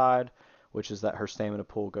flip side, which is that her stamina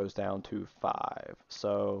pool goes down to 5.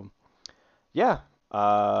 So yeah,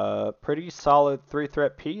 pretty solid 3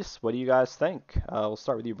 threat piece. What do you guys think? We'll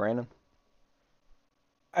start with you, Brandon.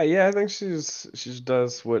 yeah, I think she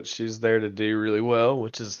does what she's there to do really well,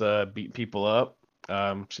 which is beat people up.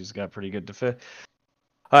 She's got pretty good defense.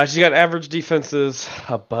 She's got average defenses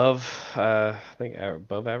above, I think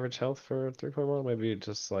above average health for 3.1, maybe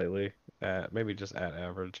just slightly, maybe just at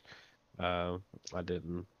average. I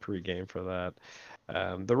didn't pre-game for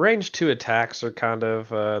that. The range 2 attacks are kind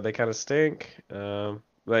of they kind of stink.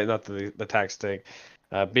 Like not the attacks stink.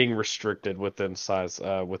 Being restricted within size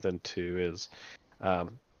within 2 is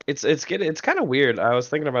it's kind of weird. I was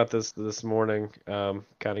thinking about this morning, kind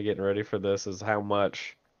of getting ready for this, is how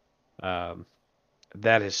much um,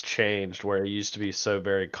 that has changed. Where it used to be so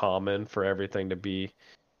very common for everything to be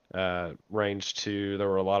range 2. There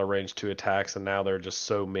were a lot of range 2 attacks, and now there are just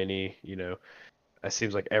so many. It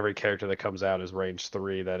seems like every character that comes out is range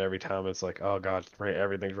 3. That every time it's like, oh god,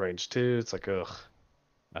 everything's range 2. It's like ugh.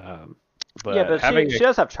 Um, Yeah, but but she having she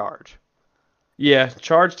does have charge. yeah,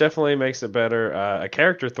 charge definitely makes it better. A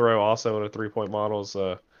character throw also in a 3-point model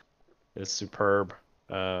is superb.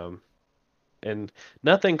 And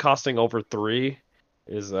nothing costing over 3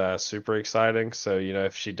 is super exciting. So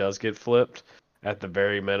if she does get flipped, at the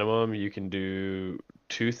very minimum, you can do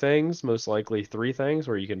 2 things, most likely 3 things,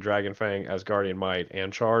 where you can Dragon Fang, Asgardian Might,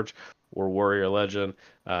 and charge, or Warrior Legend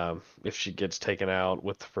if she gets taken out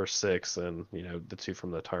with the first 6 and the 2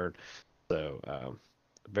 from the turn. So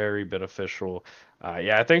very beneficial.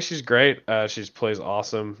 Yeah, I think she's great. She plays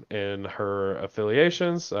awesome in her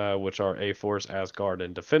affiliations, which are A-Force, Asgard,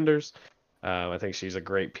 and Defenders. I think she's a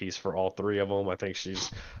great piece for all 3 of them. I think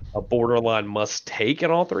she's a borderline must take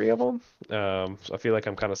in all 3 of them. So I feel like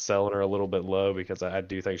I'm kind of selling her a little bit low because I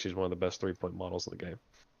do think she's one of the best 3-point models in the game.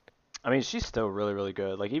 I mean, she's still really, really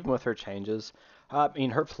good. Like, even with her changes, I mean,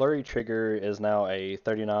 her flurry trigger is now a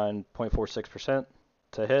 39.46%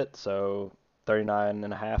 to hit, so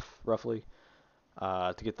 39.5 roughly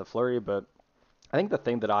to get the flurry. But I think the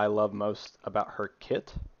thing that I love most about her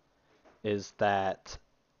kit is that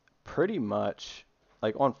pretty much,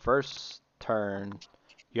 like, on first turn,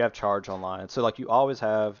 you have charge online. So, like, you always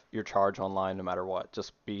have your charge online no matter what,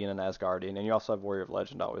 just being an Asgardian. And you also have Warrior of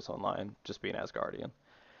Legend always online, just being Asgardian.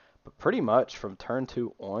 But pretty much from turn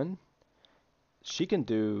 2 on, she can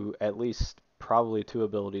do at least probably 2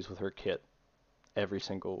 abilities with her kit every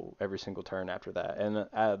single turn after that. And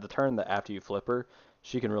the turn that after you flip her,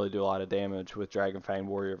 she can really do a lot of damage with Dragon Fang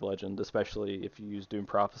Warrior of Legend, especially if you use Doom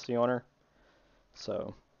Prophecy on her.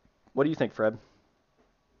 So, what do you think, Fred?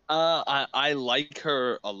 I like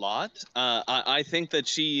her a lot. I think that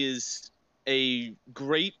she is a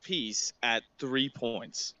great piece at 3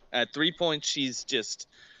 points. At 3 points, she's just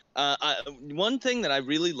one thing that I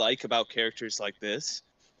really like about characters like this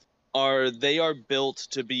are they are built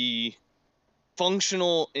to be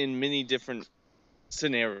functional in many different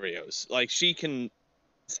scenarios. Like she can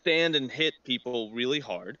stand and hit people really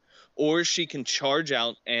hard, or she can charge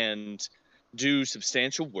out and do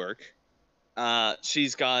substantial work.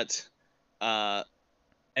 She's got and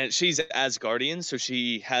she's Asgardian, so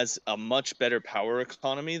she has a much better power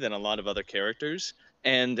economy than a lot of other characters.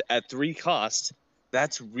 And at 3 cost,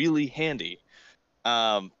 that's really handy.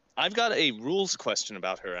 I've got a rules question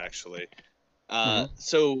about her actually.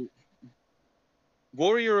 So,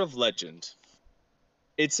 Warrior of Legend.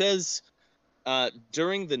 It says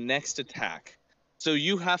during the next attack. So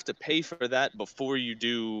you have to pay for that before you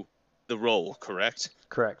do the roll, correct?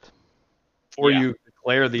 Correct. Before you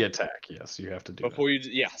declare the attack, yes, you have to do before that.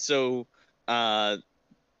 you. Yeah. So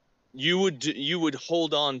you would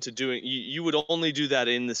hold on to doing. You would only do that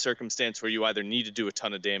in the circumstance where you either need to do a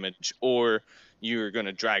ton of damage or you're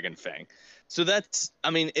gonna Dragon Fang. So that's.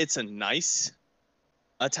 I mean, it's a nice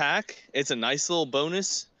attack. It's a nice little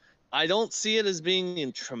bonus. I don't see it as being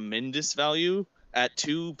in tremendous value at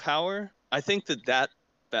 2 power. I think that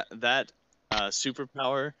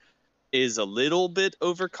superpower is a little bit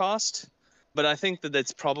overcost, but I think that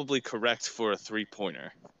that's probably correct for a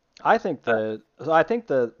 3-pointer. I think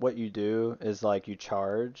that what you do is like you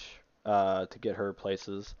charge to get her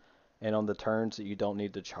places, and on the turns that you don't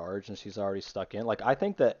need to charge and she's already stuck in. Like I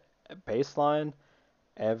think that baseline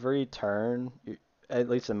every turn, at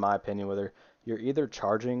least in my opinion, whether you're either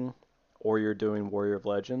charging or you're doing Warrior of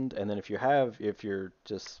Legend, and then if you're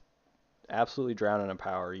just absolutely drowning in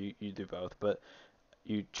power, you do both. But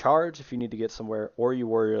you charge if you need to get somewhere, or you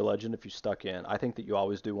Warrior of Legend if you're stuck in. I think that you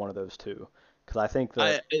always do one of those two, because I think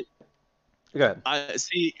that. Go ahead. I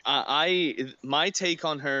see. My take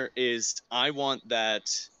on her is I want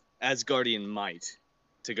that Asgardian might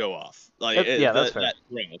to go off. Like Yeah, that's fair. that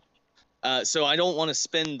ring. So I don't want to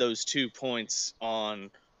spend those 2 points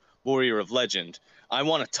on Warrior of Legend. I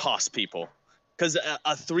want to toss people. Because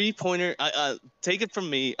a 3-pointer, take it from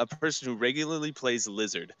me, a person who regularly plays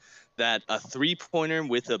Lizard, that a 3-pointer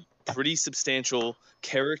with a pretty substantial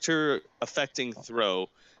character-affecting throw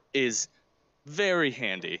is very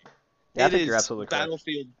handy. Yeah, I think you're absolutely correct.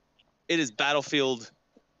 Battlefield. It is Battlefield,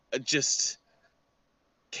 just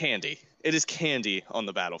candy. It is candy on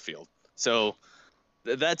the battlefield. So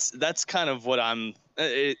that's kind of what I'm.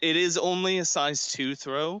 It is only a size 2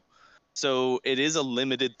 throw, so it is a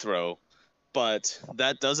limited throw, but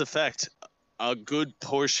that does affect a good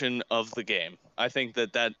portion of the game. I think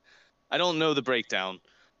that I don't know the breakdown,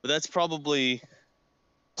 but that's probably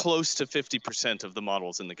close to 50% of the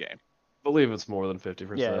models in the game. I believe it's more than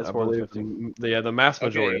 50%. Yeah, it's more than 50. The mass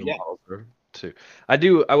majority of the models are too.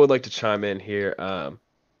 I would like to chime in here.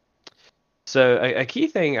 So a key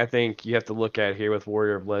thing I think you have to look at here with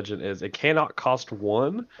Warrior of Legend is it cannot cost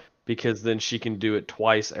 1 because then she can do it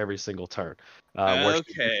twice every single turn. Where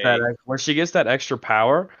she gets that extra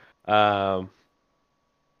power. And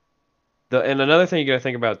another thing you got to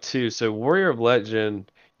think about too. So Warrior of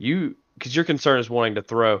Legend, because your concern is wanting to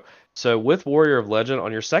throw. So with Warrior of Legend,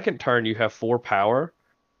 on your second turn, you have 4 power.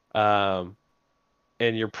 And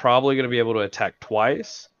and you're probably going to be able to attack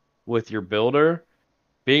twice with your builder.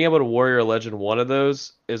 Being able to Warrior Legend one of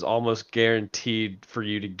those is almost guaranteed for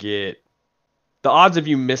you to get the odds of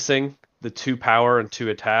you missing the 2 power and 2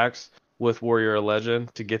 attacks with Warrior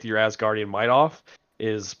Legend to get your Asgardian Might off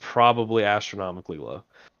is probably astronomically low.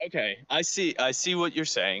 Okay, I see what you're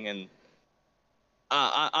saying, and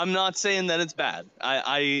I'm not saying that it's bad.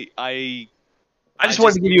 I just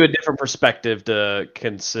wanted to give you a different perspective to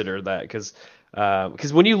consider that because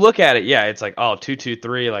when you look at it, yeah, it's like, oh,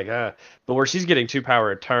 2/2/3, like but where she's getting 2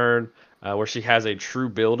 power a turn, where she has a true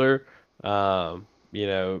builder, being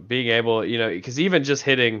able, because even just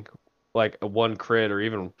hitting like a 1 crit, or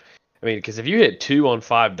even, I mean, because if you hit 2 on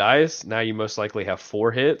 5 dice, now you most likely have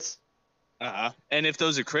 4 hits. And if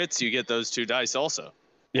those are crits, you get those 2 dice also.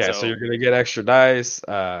 Yeah, so you're gonna get extra dice.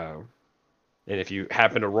 And if you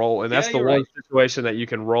happen to roll, and that's the one situation that you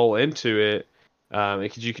can roll into it,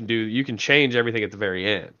 because you can change everything at the very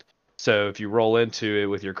end. So if you roll into it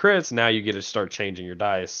with your crits, now you get to start changing your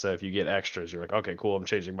dice. So if you get extras, you're like, okay, cool, I'm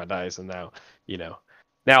changing my dice, and now,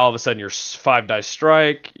 now all of a sudden your 5 dice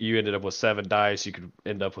strike, you ended up with 7 dice. You could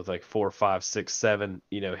end up with like 4, 5, 6, 7,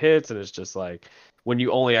 hits, and it's just like when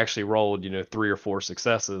you only actually rolled, 3 or 4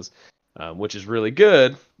 successes, which is really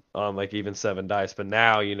good on like even 7 dice. But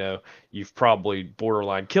now, you've probably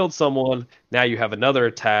borderline killed someone. Now you have another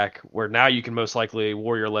attack where now you can most likely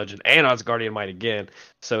Warrior Legend and Asgardian Might again.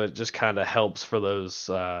 So it just kind of helps for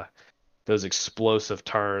those explosive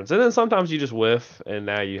turns. And then sometimes you just whiff, and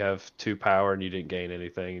now you have 2 power and you didn't gain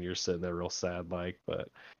anything, and you're sitting there real sad like. But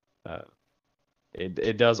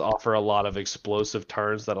it does offer a lot of explosive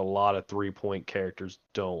turns that a lot of 3-point characters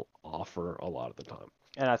don't offer a lot of the time.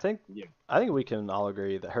 And I think we can all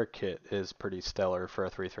agree that her kit is pretty stellar for a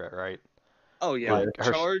 3-threat, right? Oh yeah, like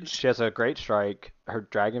charge. She has a great strike. Her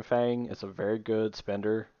Dragon Fang is a very good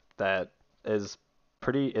spender that is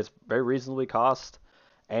very reasonably cost,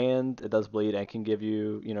 and it does bleed and can give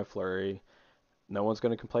you flurry. No one's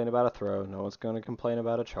going to complain about a throw. No one's going to complain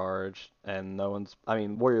about a charge, and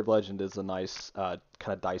Warrior of Legend is a nice kind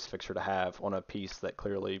of dice fixer to have on a piece that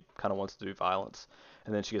clearly kind of wants to do violence,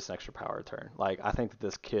 and then she gets an extra power turn. Like, I think that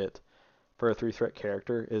this kit for a 3-threat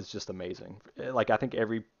character is just amazing. Like, I think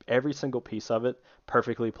every single piece of it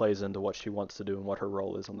perfectly plays into what she wants to do and what her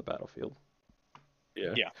role is on the battlefield.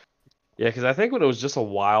 Yeah. Yeah, because I think when it was just a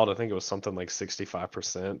wild, I think it was something like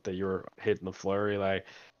 65% that you were hitting the flurry. Like,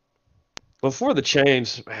 before the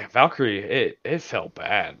change, man, Valkyrie, it felt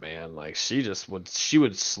bad, man. Like, she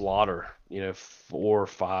would slaughter, 4 or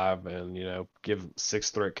 5, and give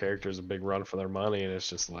 6-threat characters a big run for their money, and it's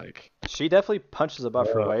just like, she definitely punches above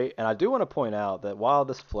her weight. And I do want to point out that while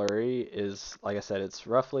this flurry is, like I said, it's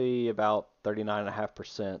roughly about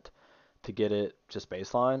 39.5% to get it just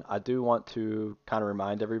baseline, I do want to kind of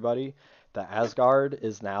remind everybody that Asgard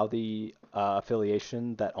is now the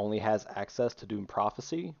affiliation that only has access to Doom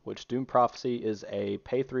Prophecy, which Doom Prophecy is a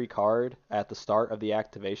pay 3 card at the start of the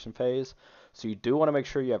activation phase. So you do want to make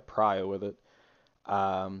sure you have Prio with it.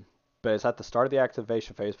 But it's at the start of the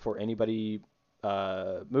activation phase before anybody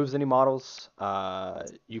moves any models.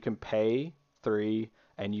 You can pay 3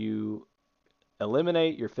 and you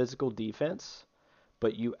eliminate your physical defense,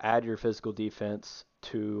 but you add your physical defense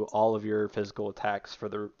to all of your physical attacks for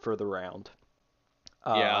the round.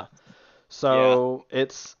 So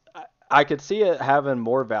I could see it having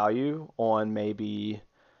more value on maybe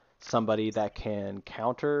somebody that can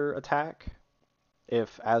counter attack.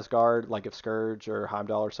 If Asgard, like if Scourge or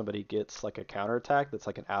Heimdall or somebody gets like a counter attack that's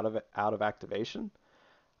like an out of activation,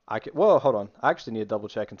 hold on. I actually need to double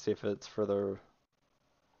check and see if it's for the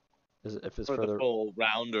full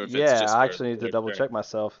round, or if yeah, it's just I actually need to double check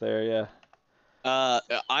myself there. Yeah.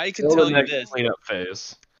 I can tell you this. Cleanup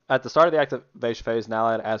phase. At the start of the activation phase, now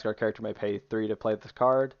an Asgard character may pay 3 to play this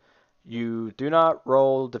card. You do not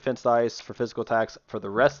roll defense dice for physical attacks for the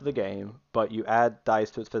rest of the game, but you add dice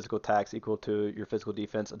to its physical attacks equal to your physical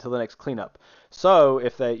defense until the next cleanup. So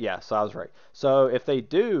if so I was right. So if they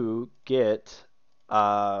do get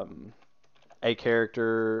a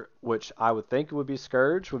character, which I would think would be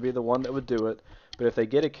Scourge, would be the one that would do it. But if they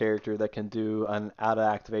get a character that can do an out of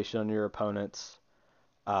activation on your opponent's,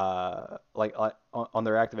 like on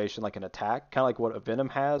their activation, like an attack, kind of like what a Venom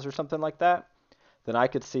has or something like that, then I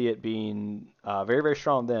could see it being very, very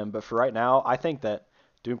strong on them. But for right now, I think that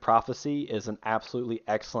Doom Prophecy is an absolutely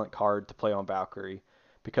excellent card to play on Valkyrie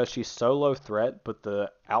because she's so low threat, but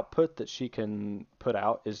the output that she can put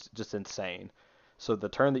out is just insane. So the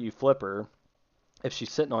turn that you flip her, if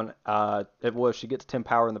she's sitting on, if she gets 10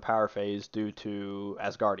 power in the power phase due to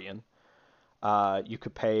Asgardian, you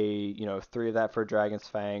could pay, 3 of that for Dragon's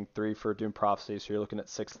Fang, 3 for Doom Prophecy, so you're looking at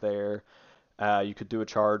 6 there. You could do a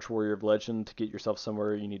charge Warrior of Legend to get yourself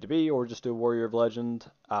somewhere you need to be, or just do a Warrior of Legend.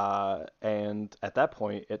 And at that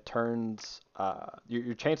point, it turns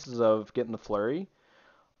your chances of getting the flurry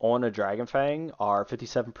on a Dragon Fang are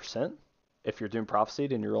 57% if you're doing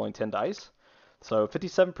Prophesied and you're rolling 10 dice. So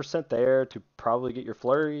 57% there to probably get your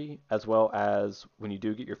flurry, as well as when you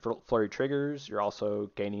do get your flurry triggers, you're also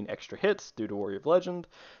gaining extra hits due to Warrior of Legend.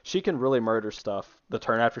 She can really murder stuff the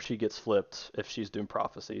turn after she gets flipped if she's doing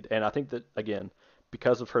Prophesied. And I think that, again,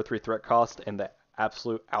 because of her 3 threat cost and the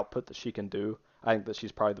absolute output that she can do, I think that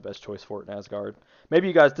she's probably the best choice for it in Asgard. Maybe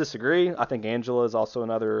you guys disagree. I think Angela is also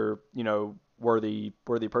another, worthy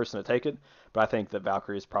person to take it, but I think that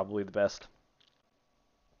Valkyrie is probably the best.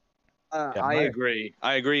 Yeah, I agree.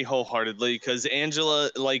 I agree wholeheartedly because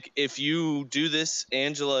Angela, like, if you do this,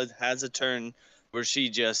 Angela has a turn where she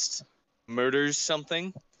just murders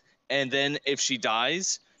something, and then if she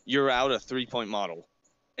dies, you're out a 3-point model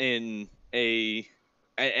in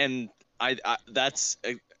and I that's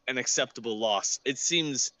an acceptable loss. It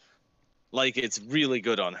seems like it's really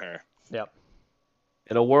good on her. Yep.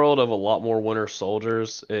 In a world of a lot more Winter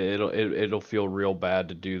Soldiers, it'll feel real bad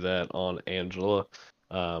to do that on Angela,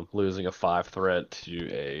 losing a 5 threat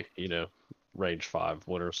to a range 5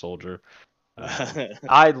 Winter Soldier.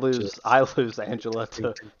 I Just lose Angela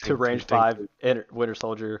ding, to ding, range ding, 5 ding. Winter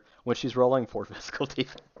Soldier when she's rolling 4 physical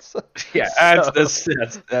defense. Yeah, So,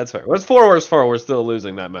 that's fair. What's 4 versus 4? We're still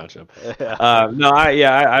losing that matchup. yeah. No,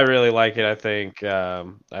 I really like it. I think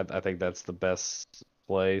I think that's the best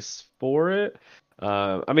place for it.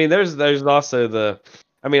 I mean, there's also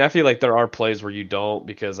I feel like there are plays where you don't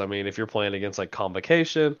because if you're playing against like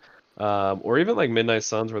Convocation, or even like Midnight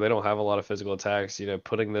Suns where they don't have a lot of physical attacks,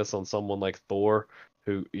 putting this on someone like Thor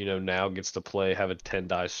who now gets to have a 10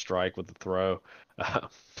 die strike with the throw, uh,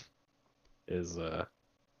 is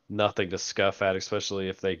nothing to scuff at, especially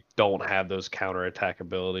if they don't have those counterattack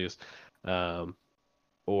abilities, um,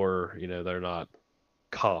 or they're not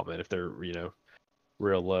common if they're real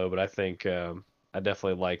low. But I think I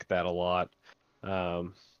definitely like that a lot.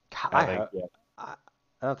 Um, I think yeah. I,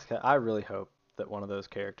 I really hope that one of those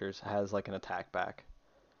characters has like an attack back.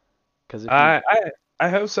 Because if you, I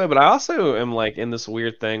hope so, but I also am like in this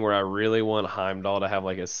weird thing where I really want Heimdall to have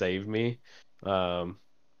like a save me, um,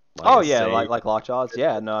 like oh a yeah, save. like Lockjaw's,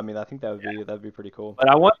 yeah, no, I mean I think that'd be pretty cool. But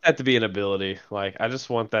I want that to be an ability. Like I just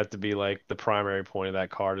want that to be like the primary point of that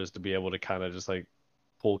card is to be able to kind of just like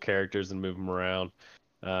pull characters and move them around,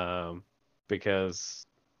 um, because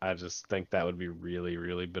I just think that would be really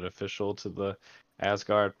really beneficial to the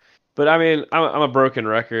Asgard. But I'm a broken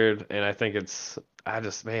record, and I think I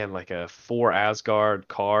just man like a 4 Asgard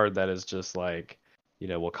card that is just like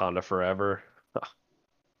Wakanda forever.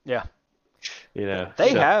 Yeah, Shut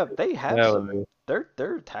they have that would some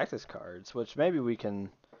they're tactics cards, which maybe we can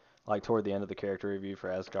like toward the end of the character review for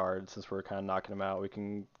Asgard, since we're kind of knocking them out, we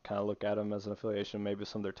can kind of look at them as an affiliation, maybe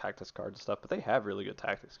some of their tactics cards and stuff. But they have really good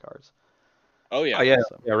tactics cards. Oh Oh yeah. yeah,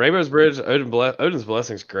 So yeah. Rainbow's Bridge, Odin's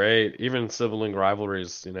Blessing's great. Even Sibling Rivalry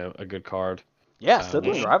is, a good card. yeah, Um,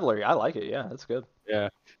 sibling rivalry, I like it. Yeah, that's good. yeah,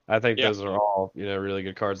 I think Yeah. those are all, really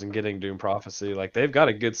good cards. And getting Doom Prophecy, like they've got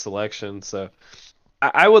a good selection. So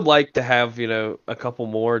I would like to have, a couple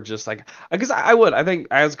more, just like because I would. I think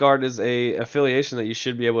Asgard is a affiliation that you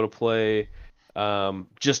should be able to play,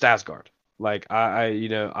 just Asgard. Like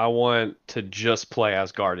I want to just play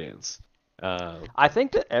Asgardians. I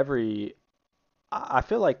think that I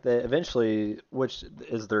feel like that eventually, which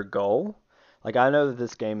is their goal. Like I know that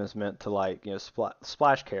this game is meant to like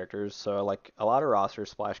splash characters, so like a lot of rosters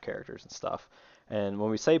splash characters and stuff. And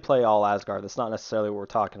when we say play all Asgard, that's not necessarily what we're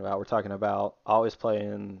talking about. We're talking about always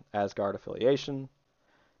playing Asgard affiliation,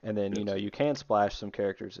 and then Yes. you can splash some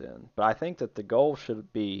characters in. But I think that the goal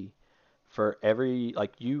should be for every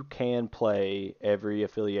like you can play every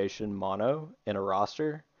affiliation mono in a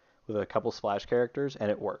roster with a couple splash characters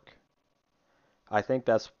and it work. I think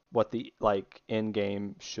that's what the like end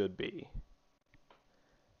game should be.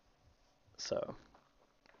 So,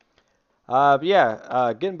 but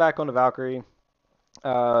yeah, getting back onto Valkyrie,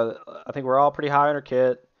 I think we're all pretty high on her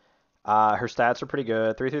kit. Her stats are pretty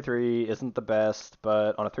good. 333 isn't the best,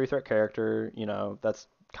 but on a 3 threat character, that's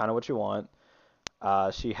kind of what you want.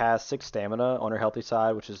 She has 6 stamina on her healthy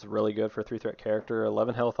side, which is really good for a 3 threat character.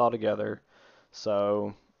 11 health altogether.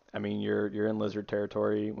 So, I mean, you're in lizard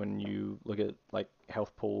territory when you look at like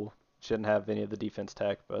health pool. Shouldn't have any of the defense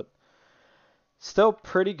tech, but still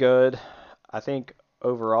pretty good. I think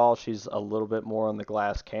overall she's a little bit more on the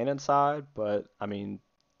glass cannon side, but I mean,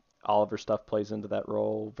 all of her stuff plays into that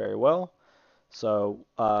role very well. So,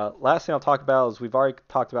 last thing I'll talk about is we've already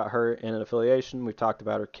talked about her in an affiliation. We've talked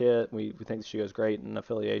about her kit. We think she goes great in an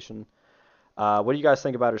affiliation. What do you guys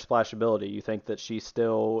think about her splash ability? You think that she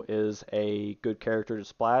still is a good character to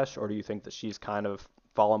splash, or do you think that she's kind of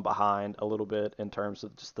fallen behind a little bit in terms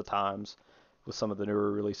of just the times with some of the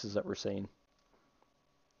newer releases that we're seeing?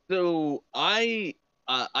 So I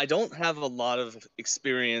don't have a lot of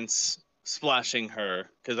experience splashing her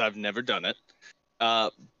because I've never done it. Uh,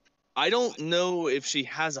 I don't know if she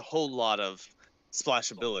has a whole lot of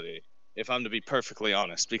splashability, if I'm to be perfectly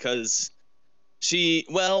honest, because she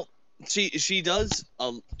well she does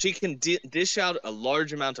she can dish out a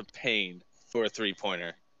large amount of pain for a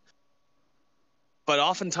 3-pointer, but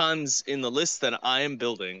oftentimes in the list that I am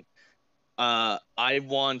building, I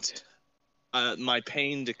want my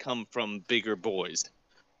pain to come from bigger boys.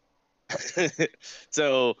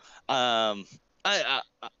 So I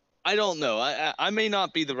don't know. I may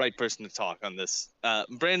not be the right person to talk on this.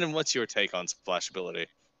 Brandon, what's your take on splashability?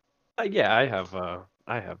 Yeah, I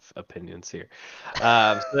have opinions here.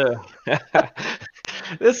 So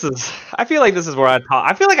this is I feel like this is where I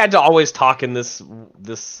talk. I feel like always talk in this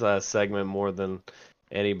segment more than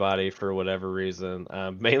anybody for whatever reason.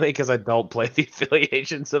 Mainly because I don't play the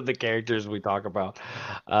affiliations of the characters we talk about.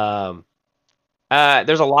 Um,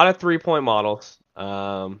 there's a lot of 3-point models.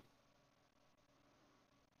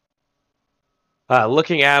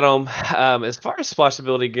 Looking at them, as far as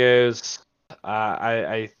splashability goes,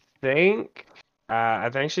 I think I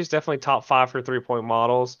think she's definitely top 5 for 3-point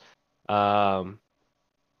models. Um,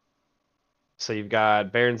 so you've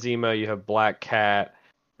got Baron Zemo, you have Black Cat,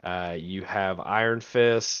 you have Iron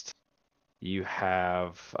Fist, you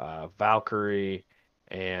have Valkyrie,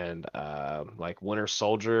 and like Winter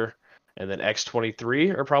Soldier, and then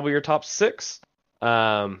X-23 are probably your top 6.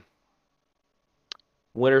 Um,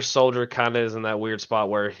 Winter Soldier kind of is in that weird spot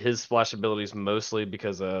where his splash ability is mostly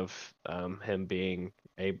because of him being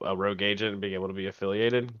a rogue agent and being able to be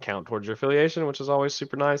affiliated, count towards your affiliation, which is always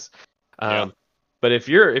super nice. Yeah. But if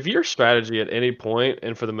your strategy at any point,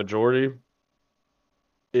 and for the majority,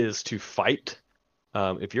 is to fight,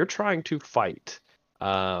 if you're trying to fight,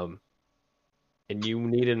 and you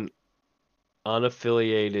need an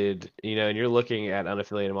unaffiliated, and you're looking at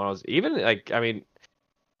unaffiliated models, even like, I mean,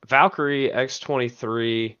 Valkyrie,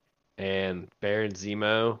 X-23, and Baron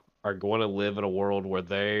Zemo are going to live in a world where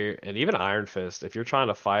and even Iron Fist, if you're trying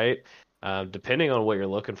to fight, depending on what you're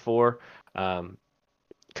looking for,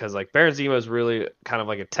 because like Baron Zemo is really kind of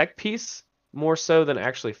like a tech piece more so than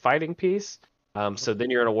actually fighting piece. So then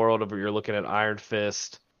you're in a world of where you're looking at Iron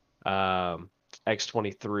Fist,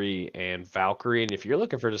 X-23, and Valkyrie, and if you're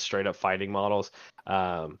looking for just straight up fighting models,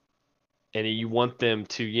 and you want them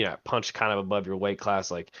to, punch kind of above your weight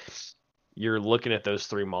class, like you're looking at those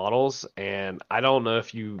 3 models, and I don't know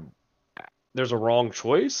if there's a wrong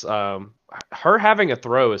choice. Her having a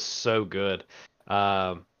throw is so good.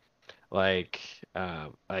 Like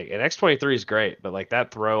an X-23 is great, but like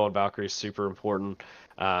that throw on Valkyrie is super important.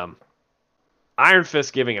 Iron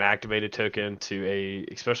Fist giving an activated token to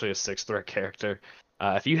especially a 6 threat character.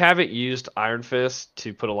 If you haven't used Iron Fist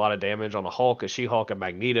to put a lot of damage on a Hulk, a She-Hulk, a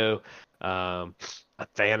Magneto, a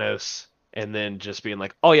Thanos, and then just being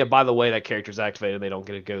like, oh yeah, by the way, that character's activated, they don't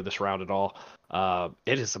get to go this round at all.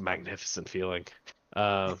 It is a magnificent feeling.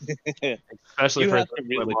 Especially You for have to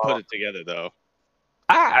really put it together, though.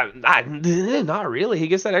 Not really. He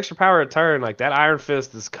gets that extra power a turn. Like that Iron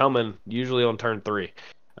Fist is coming usually on turn 3.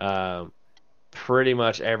 Pretty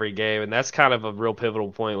much every game, and that's kind of a real pivotal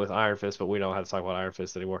point with Iron Fist, but we don't have to talk about Iron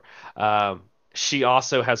Fist anymore. She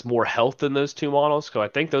also has more health than those 2 models, so I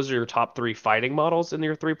think those are your top 3 fighting models in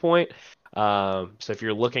your 3-point. So if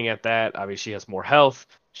you're looking at that, I mean, she has more health.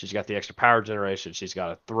 She's got the extra power generation. She's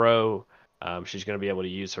got a throw. She's going to be able to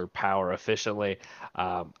use her power efficiently.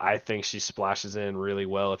 I think she splashes in really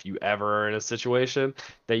well if you ever are in a situation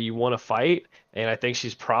that you want to fight, and I think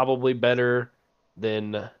she's probably better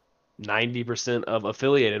than 90% of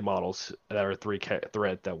affiliated models that are 3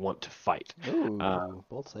 threat that want to fight. Ooh,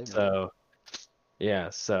 bold statement. So yeah,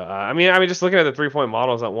 so I mean, just looking at the 3-point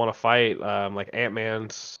models that want to fight, like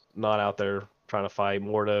Ant-Man's not out there trying to fight.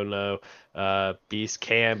 Mordo, no. Beast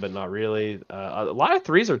can, but not really. A lot of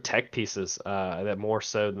 3s are tech pieces, that more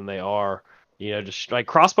so than they are, just like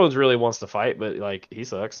Crossbones really wants to fight, but like he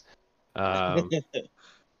sucks.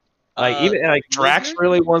 Like even like Drax Lizard?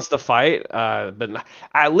 really wants to fight, but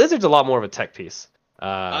Lizard's a lot more of a tech piece.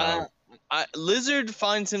 Lizard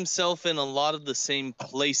finds himself in a lot of the same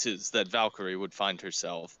places that Valkyrie would find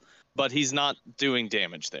herself, but he's not doing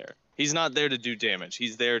damage there. He's not there to do damage.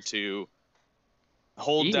 He's there to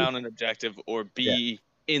hold down an objective or be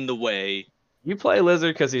in the way. You play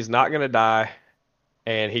Lizard because he's not gonna die,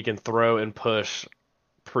 and he can throw and push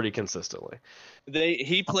pretty consistently.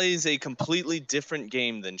 He plays a completely different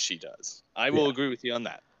game than she does. I will agree with you on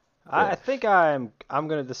that. I think I'm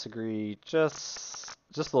gonna disagree just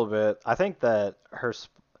a little bit. I think that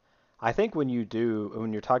I think when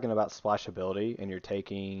you're talking about splashability and you're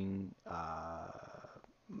taking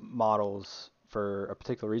models for a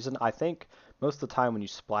particular reason, I think most of the time when you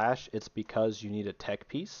splash, it's because you need a tech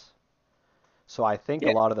piece. So I think a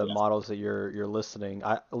Yeah. lot of the models that you're listing,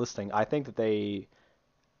 I think that they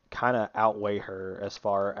kind of outweigh her as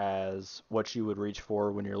far as what you would reach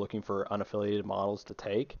for when you're looking for unaffiliated models to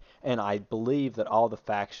take. And I believe that all the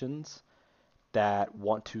factions that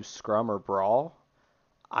want to scrum or brawl,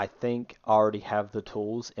 I think already have the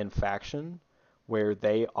tools in faction where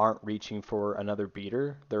they aren't reaching for another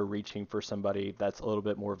beater. They're reaching for somebody that's a little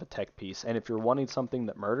bit more of a tech piece. And if you're wanting something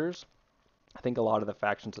that murders, I think a lot of the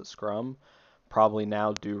factions at scrum probably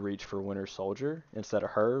now do reach for Winter Soldier instead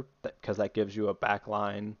of her, because that gives you a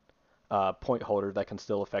backline point holder that can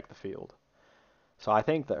still affect the field. So I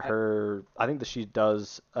think that she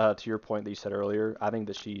does, to your point that you said earlier, I think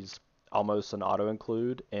that she's almost an auto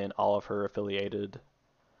include in all of her affiliated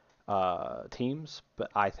teams, but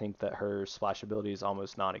I think that her splashability is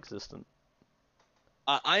almost non-existent.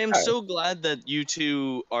 I am so glad that you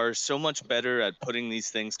two are so much better at putting these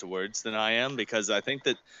things to words than I am, because I think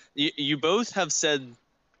that you both have summed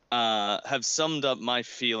up my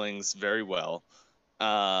feelings very well.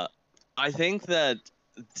 I think that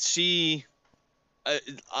she,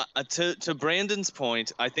 to Brandon's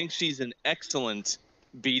point, I think she's an excellent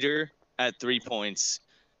beater at 3 points,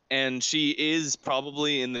 and she is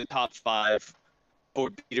probably in the top 5 for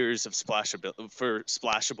beaters of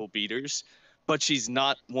splashable beaters, but she's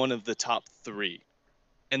not one of the top 3,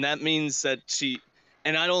 and that means that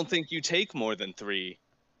and I don't think you take more than 3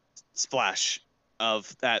 splash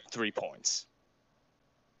of that 3 points.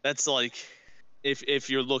 That's like if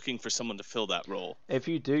you're looking for someone to fill that role. If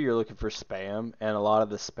you do, you're looking for spam, and a lot of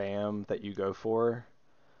the spam that you go for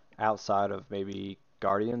outside of maybe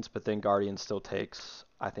Guardians, but then Guardians still takes,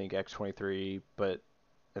 I think, X-23, but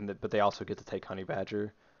they also get to take Honey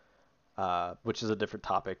Badger, which is a different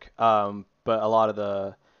topic. But a lot of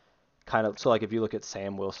the so like if you look at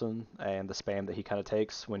Sam Wilson and the spam that he kind of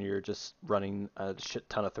takes when you're just running a shit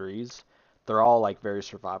ton of threes, they're all like very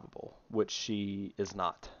survivable, which she is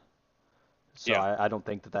not. So Yeah. I don't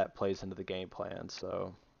think that that plays into the game plan.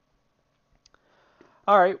 So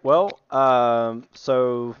all right, well,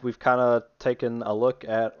 so we've kind of taken a look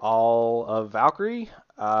at all of Valkyrie.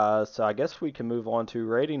 So I guess we can move on to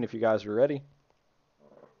rating if you guys are ready.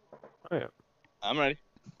 Oh, yeah. I'm ready.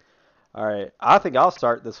 All right, I think I'll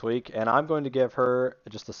start this week, and I'm going to give her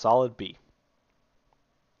just a solid B.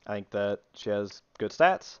 I think that she has good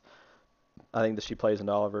stats. I think that she plays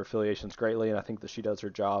into all of her affiliations greatly, and I think that she does her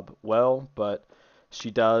job well, but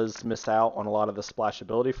she does miss out on a lot of the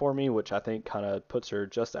splashability for me, which I think kind of puts her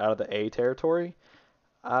just out of the A territory.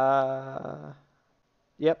 Yep,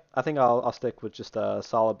 I think I'll stick with just a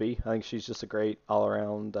solid B. I think she's just a great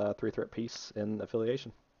all-around three-threat piece in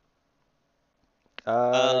affiliation.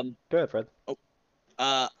 Um, Go ahead, Fred.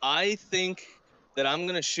 I think that I'm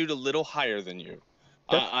gonna shoot a little higher than you.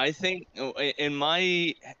 Okay. I think in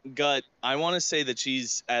my gut, I want to say that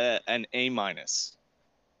she's at an A minus.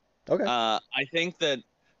 Okay. I think that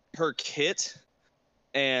her kit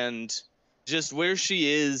and just where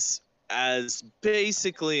she is as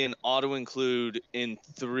basically an auto include in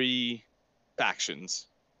 3 factions,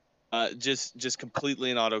 just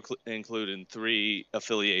completely an auto include in 3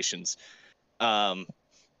 affiliations.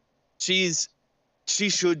 She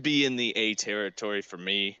should be in the A territory for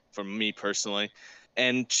me personally,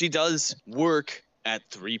 and she does work at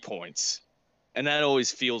 3 points, and that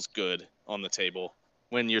always feels good on the table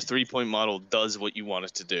when your 3-point model does what you want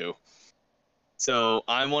it to do. So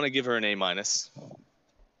I want to give her an A minus.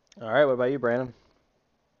 All right. What about you, Brandon?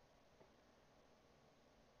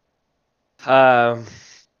 Oh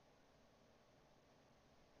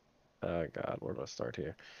God, where do I start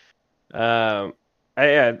here? I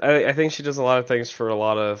think she does a lot of things for a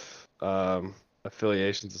lot of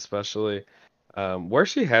affiliations, especially where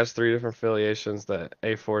she has 3 different affiliations: that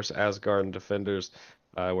A Force, Asgard, and Defenders,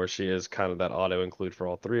 where she is kind of that auto include for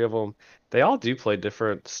all 3 of them. They all do play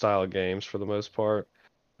different style games for the most part,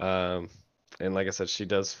 and like I said, she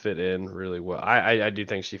does fit in really well. I do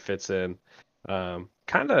think she fits in,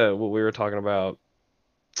 kind of what we were talking about.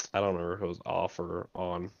 I don't remember if it was off or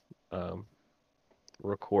on.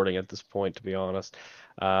 Recording at this point, to be honest,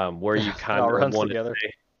 where you It kind all of runs want together.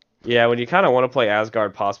 to, yeah, when you kind of want to play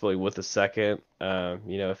Asgard possibly with a second,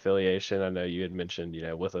 affiliation. I know you had mentioned,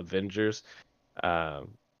 with Avengers.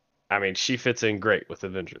 Um, I mean, she fits in great with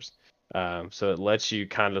Avengers. So it lets you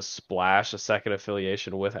kind of splash a second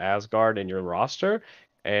affiliation with Asgard in your roster,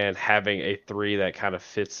 and having a 3 that kind of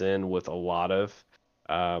fits in with a lot of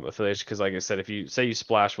affiliation. Because like I said, if you say you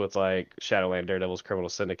splash with like Shadowland, Daredevil's Criminal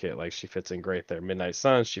Syndicate, like she fits in great there. Midnight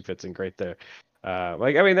Suns, she fits in great there.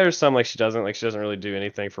 Like I mean, there's some like she doesn't really do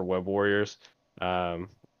anything for Web Warriors. Um,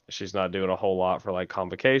 she's not doing a whole lot for like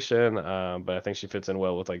Convocation, but I think she fits in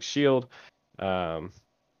well with like Shield. Um,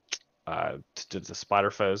 to the Spider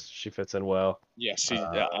Foes, she fits in well. Yeah, she.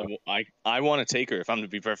 Uh, I want to take her if I'm to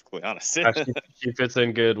be perfectly honest. she fits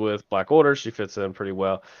in good with Black Order. She fits in pretty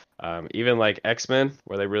well. Even like X-Men,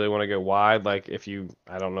 where they really want to go wide. Like if you,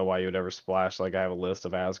 I don't know why you would ever splash. Like I have a list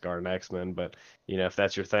of Asgard and X-Men, but if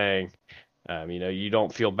that's your thing, you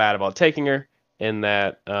don't feel bad about taking her in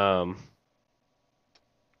that.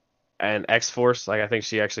 And X-Force, like I think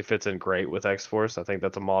she actually fits in great with X-Force. I think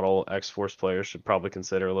that's a model X-Force players should probably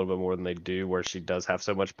consider a little bit more than they do, where she does have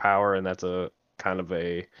so much power, and that's a kind of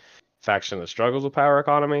a faction that struggles with power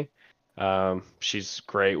economy. She's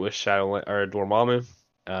great with Shadow or Dormammu.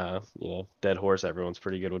 Dead horse. Everyone's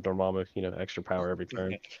pretty good with Dormammu. Extra power every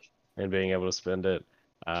turn and being able to spend it.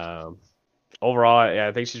 Um, Overall, yeah,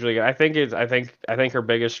 I think she's really good. I think her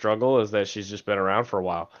biggest struggle is that she's just been around for a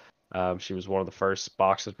while. She was one of the first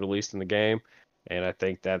boxes released in the game, and I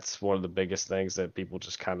think that's one of the biggest things that people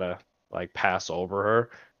just kind of like pass over her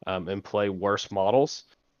and play worse models.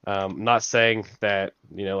 Not saying that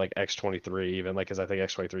like X23 even like because I think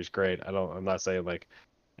X23 is great. I'm not saying like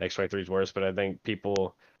X23 is worse, but I think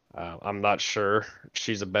people. I'm not sure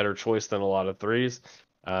she's a better choice than a lot of threes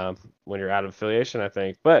when you're out of affiliation, I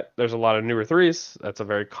think. But there's a lot of newer threes. That's a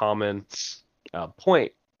very common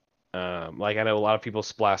point. Like I know a lot of people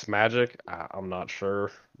splash Magic. I'm not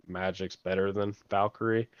sure Magic's better than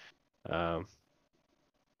Valkyrie. Um,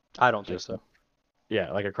 I don't think just so.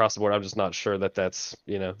 yeah, like across the board, I'm just not sure that that's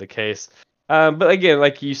the case. But again,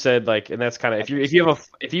 like you said, like, and that's kind of if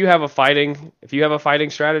you have a fighting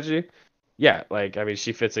strategy, yeah, like I mean,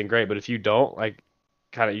 she fits in great. But if you don't, like,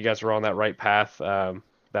 kind of, you guys are on that right path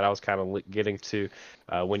that I was kind of getting to.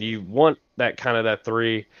 When you want that kind of that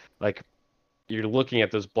 3, like you're looking at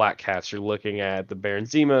those black cats, you're looking at the Baron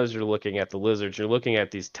Zemos, you're looking at the lizards, you're looking at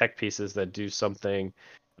these tech pieces that do something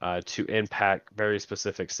to impact very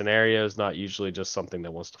specific scenarios, not usually just something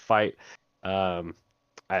that wants to fight. Um,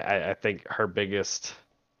 I think her biggest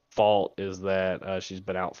fault is that she's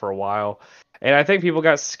been out for a while, and I think people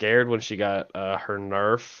got scared when she got her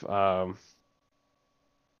nerf.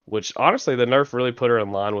 Which honestly, the nerf really put her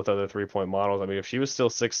in line with other 3-point models. I mean, if she was still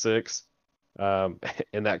 6'6",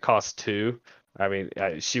 and that cost 2, I mean,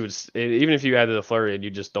 she would even if you added the flurry and you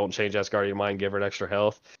just don't change Asgardian Mind, give her an extra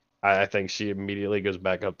health. I think she immediately goes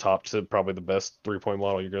back up top to probably the best 3-point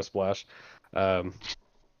model you're gonna splash.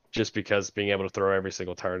 Just because being able to throw every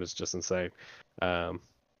single turn is just insane.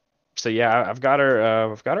 So yeah, I've got her.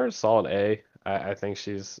 I've got her a solid A. I think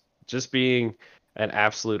she's just being an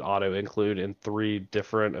absolute auto include in 3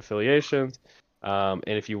 different affiliations. And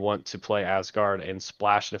if you want to play Asgard and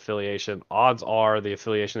splash an affiliation, odds are the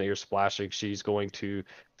affiliation that you're splashing, she's going to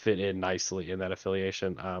fit in nicely in that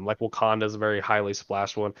affiliation. Like Wakanda is a very highly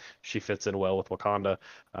splashed one. She fits in well with Wakanda.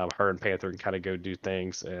 Her and Panther can kind of go do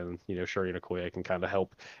things, and Shuri and Okoye can kind of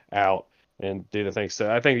help out and do the things.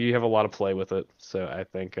 So I think you have a lot of play with it. So I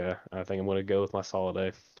think I'm going to go with my solid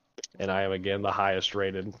A. And I am again the highest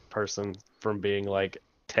rated person from being like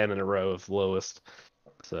 10 in a row of lowest.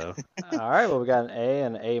 So All right, well, we got an A,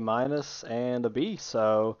 an A minus, and a B.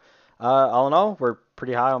 So, all in all, we're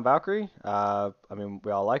pretty high on Valkyrie. I mean,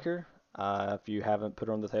 we all like her. If you haven't put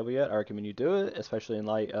her on the table yet, I recommend you do it, especially in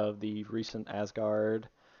light of the recent Asgard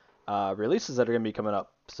releases that are going to be coming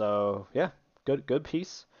up. So, yeah, good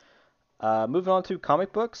piece. Moving on to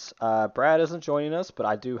comic books. Brad isn't joining us, but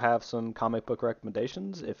I do have some comic book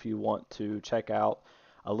recommendations if you want to check out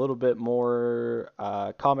a little bit more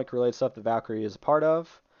comic related stuff that Valkyrie is a part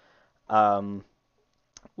of. Um,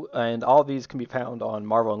 and all of these can be found on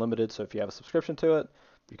Marvel Unlimited, so if you have a subscription to it,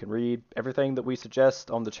 you can read everything that we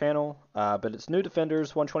suggest on the channel. But it's New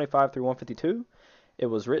Defenders 125 through 152. It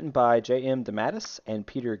was written by J.M. DeMatteis and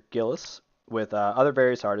Peter Gillis with other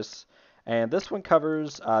various artists. And this one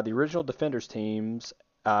covers the original Defenders teams,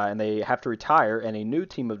 and they have to retire, and a new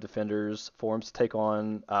team of Defenders forms to take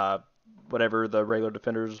on whatever the regular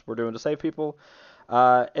Defenders were doing to save people.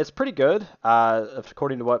 It's pretty good,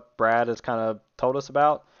 according to what Brad has kind of told us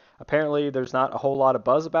about. Apparently, there's not a whole lot of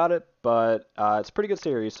buzz about it, but it's a pretty good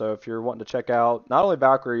series. So if you're wanting to check out not only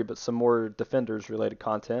Valkyrie, but some more Defenders-related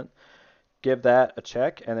content, give that a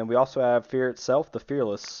check. And then we also have Fear Itself, The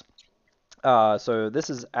Fearless. So this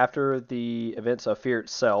is after the events of Fear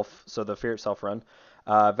Itself, so the Fear Itself run.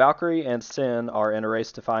 Valkyrie and Sin are in a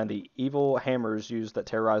race to find the evil hammers used that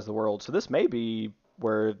terrorize the world. So this may be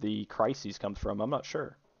where the crises comes from. I'm not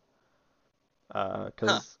sure. Huh.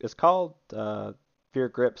 Because it's called Fear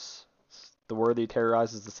Grips, the worthy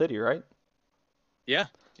terrorizes the city, right? Yeah.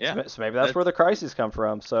 Yeah. So maybe that's where the crises come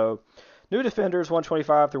from. So new defenders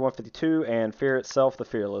 125 through 152, and Fear itself, the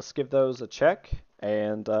Fearless. Give those a check,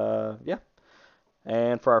 and yeah.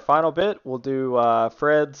 And for our final bit, we'll do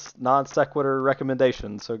Fred's non sequitur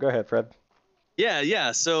recommendation. So go ahead, Fred.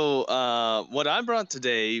 Yeah. So, what I brought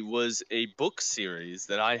today was a book series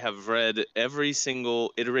that I have read every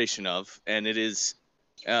single iteration of, and it is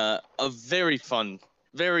a very fun,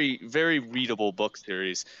 very, very readable book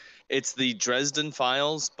series. It's the Dresden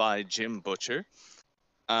Files by Jim Butcher.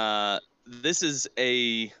 This is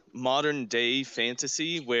a modern day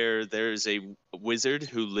fantasy where there's a wizard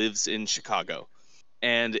who lives in Chicago,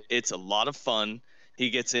 and it's a lot of fun. He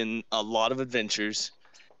gets in a lot of adventures,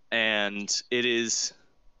 and it is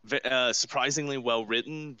surprisingly well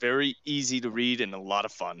written, very easy to read, and a lot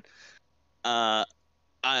of fun. Uh,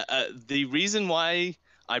 the reason why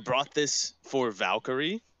I brought this for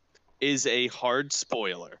Valkyrie is a hard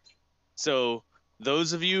spoiler. So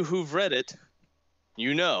those of you who've read it,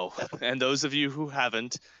 you know, and those of you who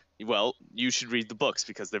haven't, well, you should read the books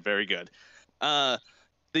because they're very good.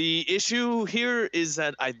 The issue here is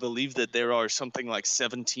that I believe that there are something like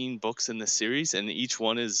 17 books in the series, and each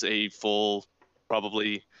one is a full,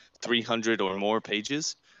 probably 300 or more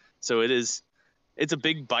pages. So it's a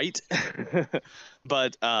big bite.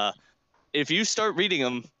 But if you start reading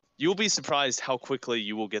them, you'll be surprised how quickly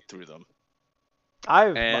you will get through them.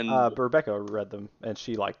 And Rebecca read them and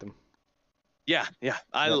she liked them. yeah,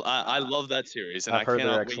 I Yep. I love that series, and I've I heard they're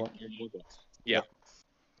cannot wait excellent. for more books. Yeah. Yep.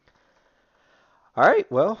 All right,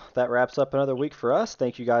 well, that wraps up another week for us.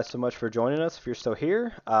 Thank you guys so much for joining us. If you're still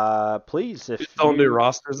here, please, if Just don't do you...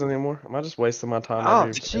 rosters anymore. Am I just wasting my time Oh,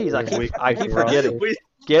 every jeez, every week? I keep making forgetting. rosters?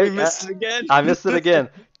 We missed it again. I missed it again.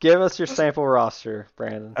 Give us your sample roster,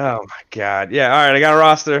 Brandon. Oh my god. Yeah, all right, I got a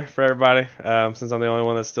roster for everybody. Since I'm the only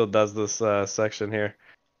one that still does this section here.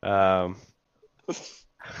 God,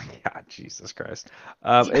 Jesus Christ.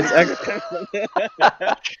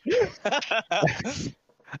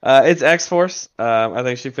 It's X-Force. I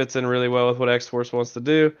think she fits in really well with what X-Force wants to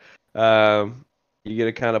do. You get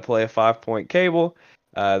to kind of play a 5-point cable.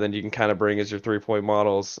 Then you can kind of bring as your 3-point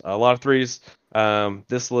models. A lot of threes.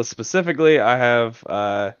 This list specifically, I have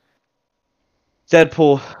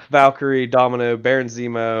Deadpool, Valkyrie, Domino, Baron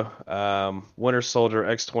Zemo, Winter Soldier,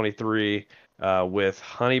 X-23, with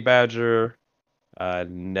Honey Badger,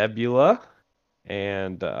 Nebula,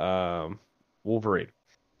 and Wolverine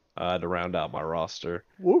to round out my roster.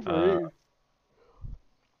 Wolverine?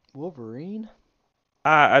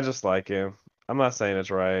 I just like him. I'm not saying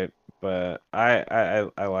it's right, but I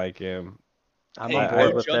like him. I'm Hey, on no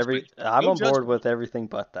board with judgment. I'm No on board judgment. with everything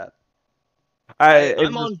but that.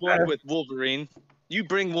 I'm on board with Wolverine. You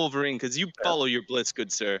bring Wolverine because you follow your blitz,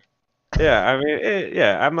 good sir. Yeah, I mean,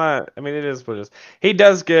 I'm not. I mean, it is what it is. He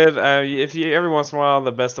does good. If you every once in a while,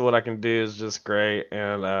 the best of what I can do is just great,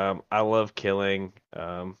 and I love killing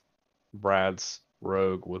Brad's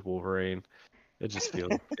rogue with Wolverine. It just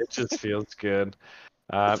feels good.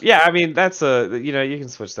 Yeah, I mean that's you can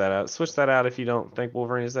switch that out. Switch that out if you don't think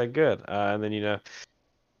Wolverine is that good, and then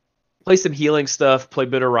play some healing stuff. Play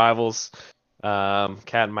Bitter Rivals, Cat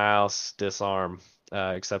and Mouse, Disarm.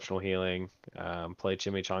 Exceptional healing. Play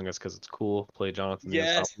Chimichangas because it's cool. Play Jonathan the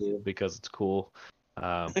Yes. Unstoppable because it's cool.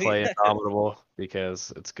 Play Indomitable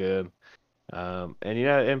because it's good.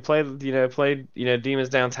 And play Demons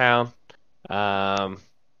Downtown. I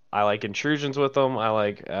like intrusions with them. I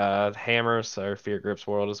like hammers. Or Fear Grips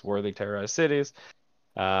World is worthy terrorized cities.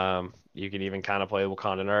 You can even kind of play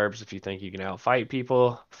Wakandan herbs if you think you can outfight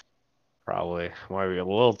people. Probably might be a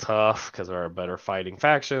little tough because there are better fighting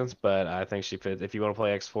factions, but I think she fits. If you want to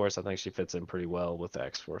play X-Force, I think she fits in pretty well with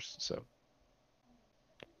X-Force. So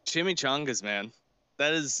Chimichangas, man.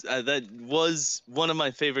 That was one of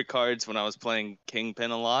my favorite cards when I was playing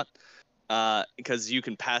Kingpin a lot, because you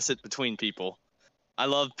can pass it between people. I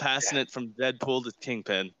love passing it from Deadpool to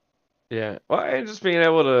Kingpin. yeah, well, and just being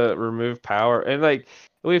able to remove power and like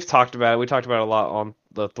we've talked about it. We talked about it a lot on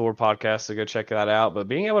the Thor podcast, so go check that out. But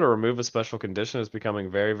being able to remove a special condition is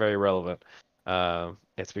becoming very, very relevant.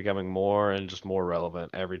 It's becoming more and just more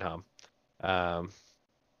relevant every time.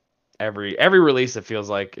 Every release, it feels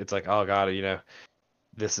like it's like, oh god,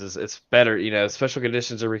 it's better. Special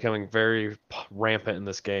conditions are becoming very rampant in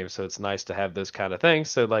this game, so it's nice to have those kind of things.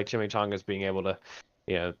 So like Chimichangas being able to,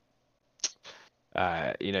 you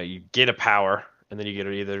get a power and then you get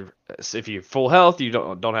either if you full health, you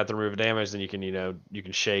don't have to remove damage. Then you can you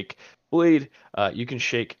can shake bleed. You can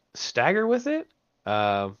shake stagger with it,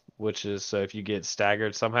 which is so if you get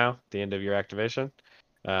staggered somehow at the end of your activation,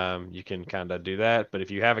 you can kind of do that. But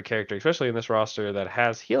if you have a character, especially in this roster, that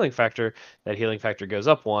has healing factor, that healing factor goes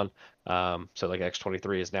up 1. So like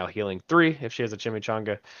X-23 is now healing 3 if she has a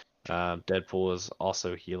chimichanga. Deadpool is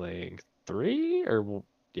also healing 3 or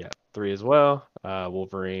yeah, 3 as well.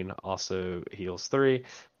 Wolverine also heals 3.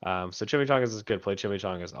 So chimichangas is good. Play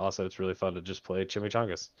chimichangas. Also, it's really fun to just play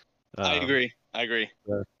chimichangas. I agree.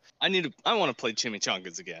 Yeah. I want to play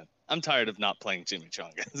chimichangas again. I'm tired of not playing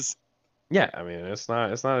chimichangas. Yeah, I mean, it's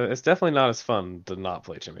definitely not as fun to not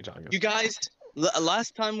play chimichangas. You guys,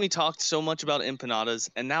 last time we talked so much about empanadas,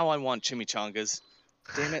 and now I want chimichangas.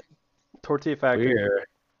 Damn it. Tortilla Factory.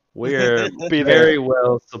 We're Be very there.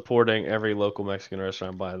 well supporting every local Mexican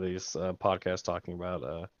restaurant by these podcasts talking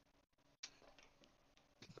about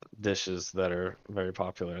dishes that are very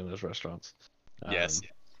popular in those restaurants. Yes.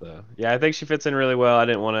 So yeah, I think she fits in really well. I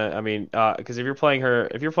didn't want to. I mean, because if you're playing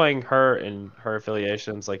her in her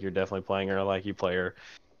affiliations, like you're definitely playing her. Like you play her,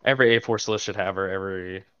 every A-Force list should have her.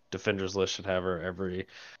 Every Defenders list should have her. Every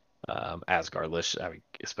Asgard list, I mean,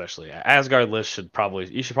 especially Asgard list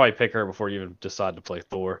you should probably pick her before you even decide to play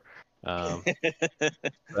Thor. So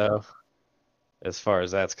as far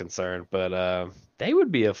as that's concerned, but they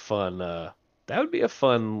would be a fun. That'd be a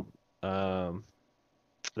fun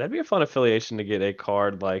affiliation to get a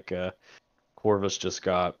card like Corvus just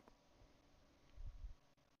got.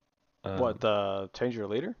 What, change your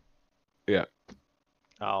leader? Yeah.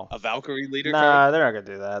 Oh. A Valkyrie leader Nah, card? they're not gonna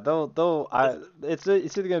do that. It's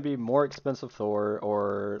either gonna be more expensive Thor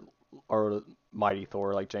or Mighty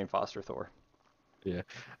Thor, like Jane Foster Thor. Yeah,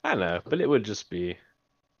 I know, but it would be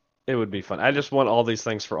fun. I just want all these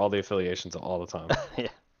things for all the affiliations all the time. Yeah.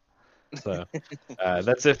 So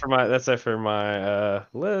that's it for my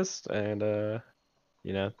list, and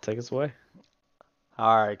take us away.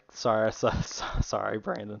 All right. Sorry,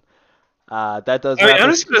 Brandon. That does I mean, wrap I'm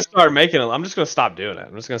us. just gonna start making them. I'm just gonna stop doing it.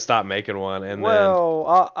 I'm just gonna stop making one, and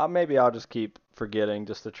Well, maybe I'll just keep forgetting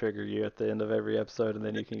just to trigger you at the end of every episode, and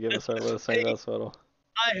then you can give us our list. Maybe that's what'll.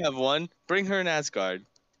 I have one. Bring her in Asgard.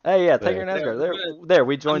 Hey, yeah, take There. her in Asgard. There, There,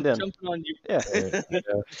 we joined I'm in. jumping on you. Yeah.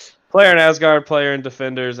 then player in Asgard, player in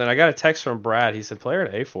Defenders, and I got a text from Brad. He said player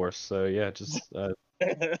in A-Force. So yeah, just Her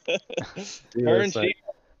yeah, and she.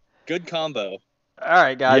 Good combo. All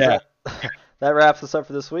right, guys. Yeah. That wraps us up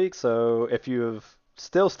for this week. So if you have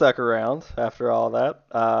still stuck around after all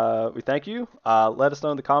that, we thank you. Let us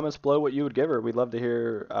know in the comments below what you would give her. We'd love to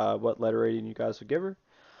hear what letter rating you guys would give her.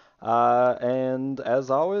 And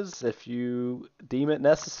as always, if you deem it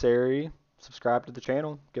necessary, subscribe to the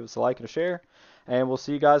channel, give us a like and a share, and we'll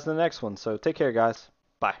see you guys in the next one. So take care, guys.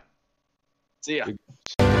 Bye. See ya.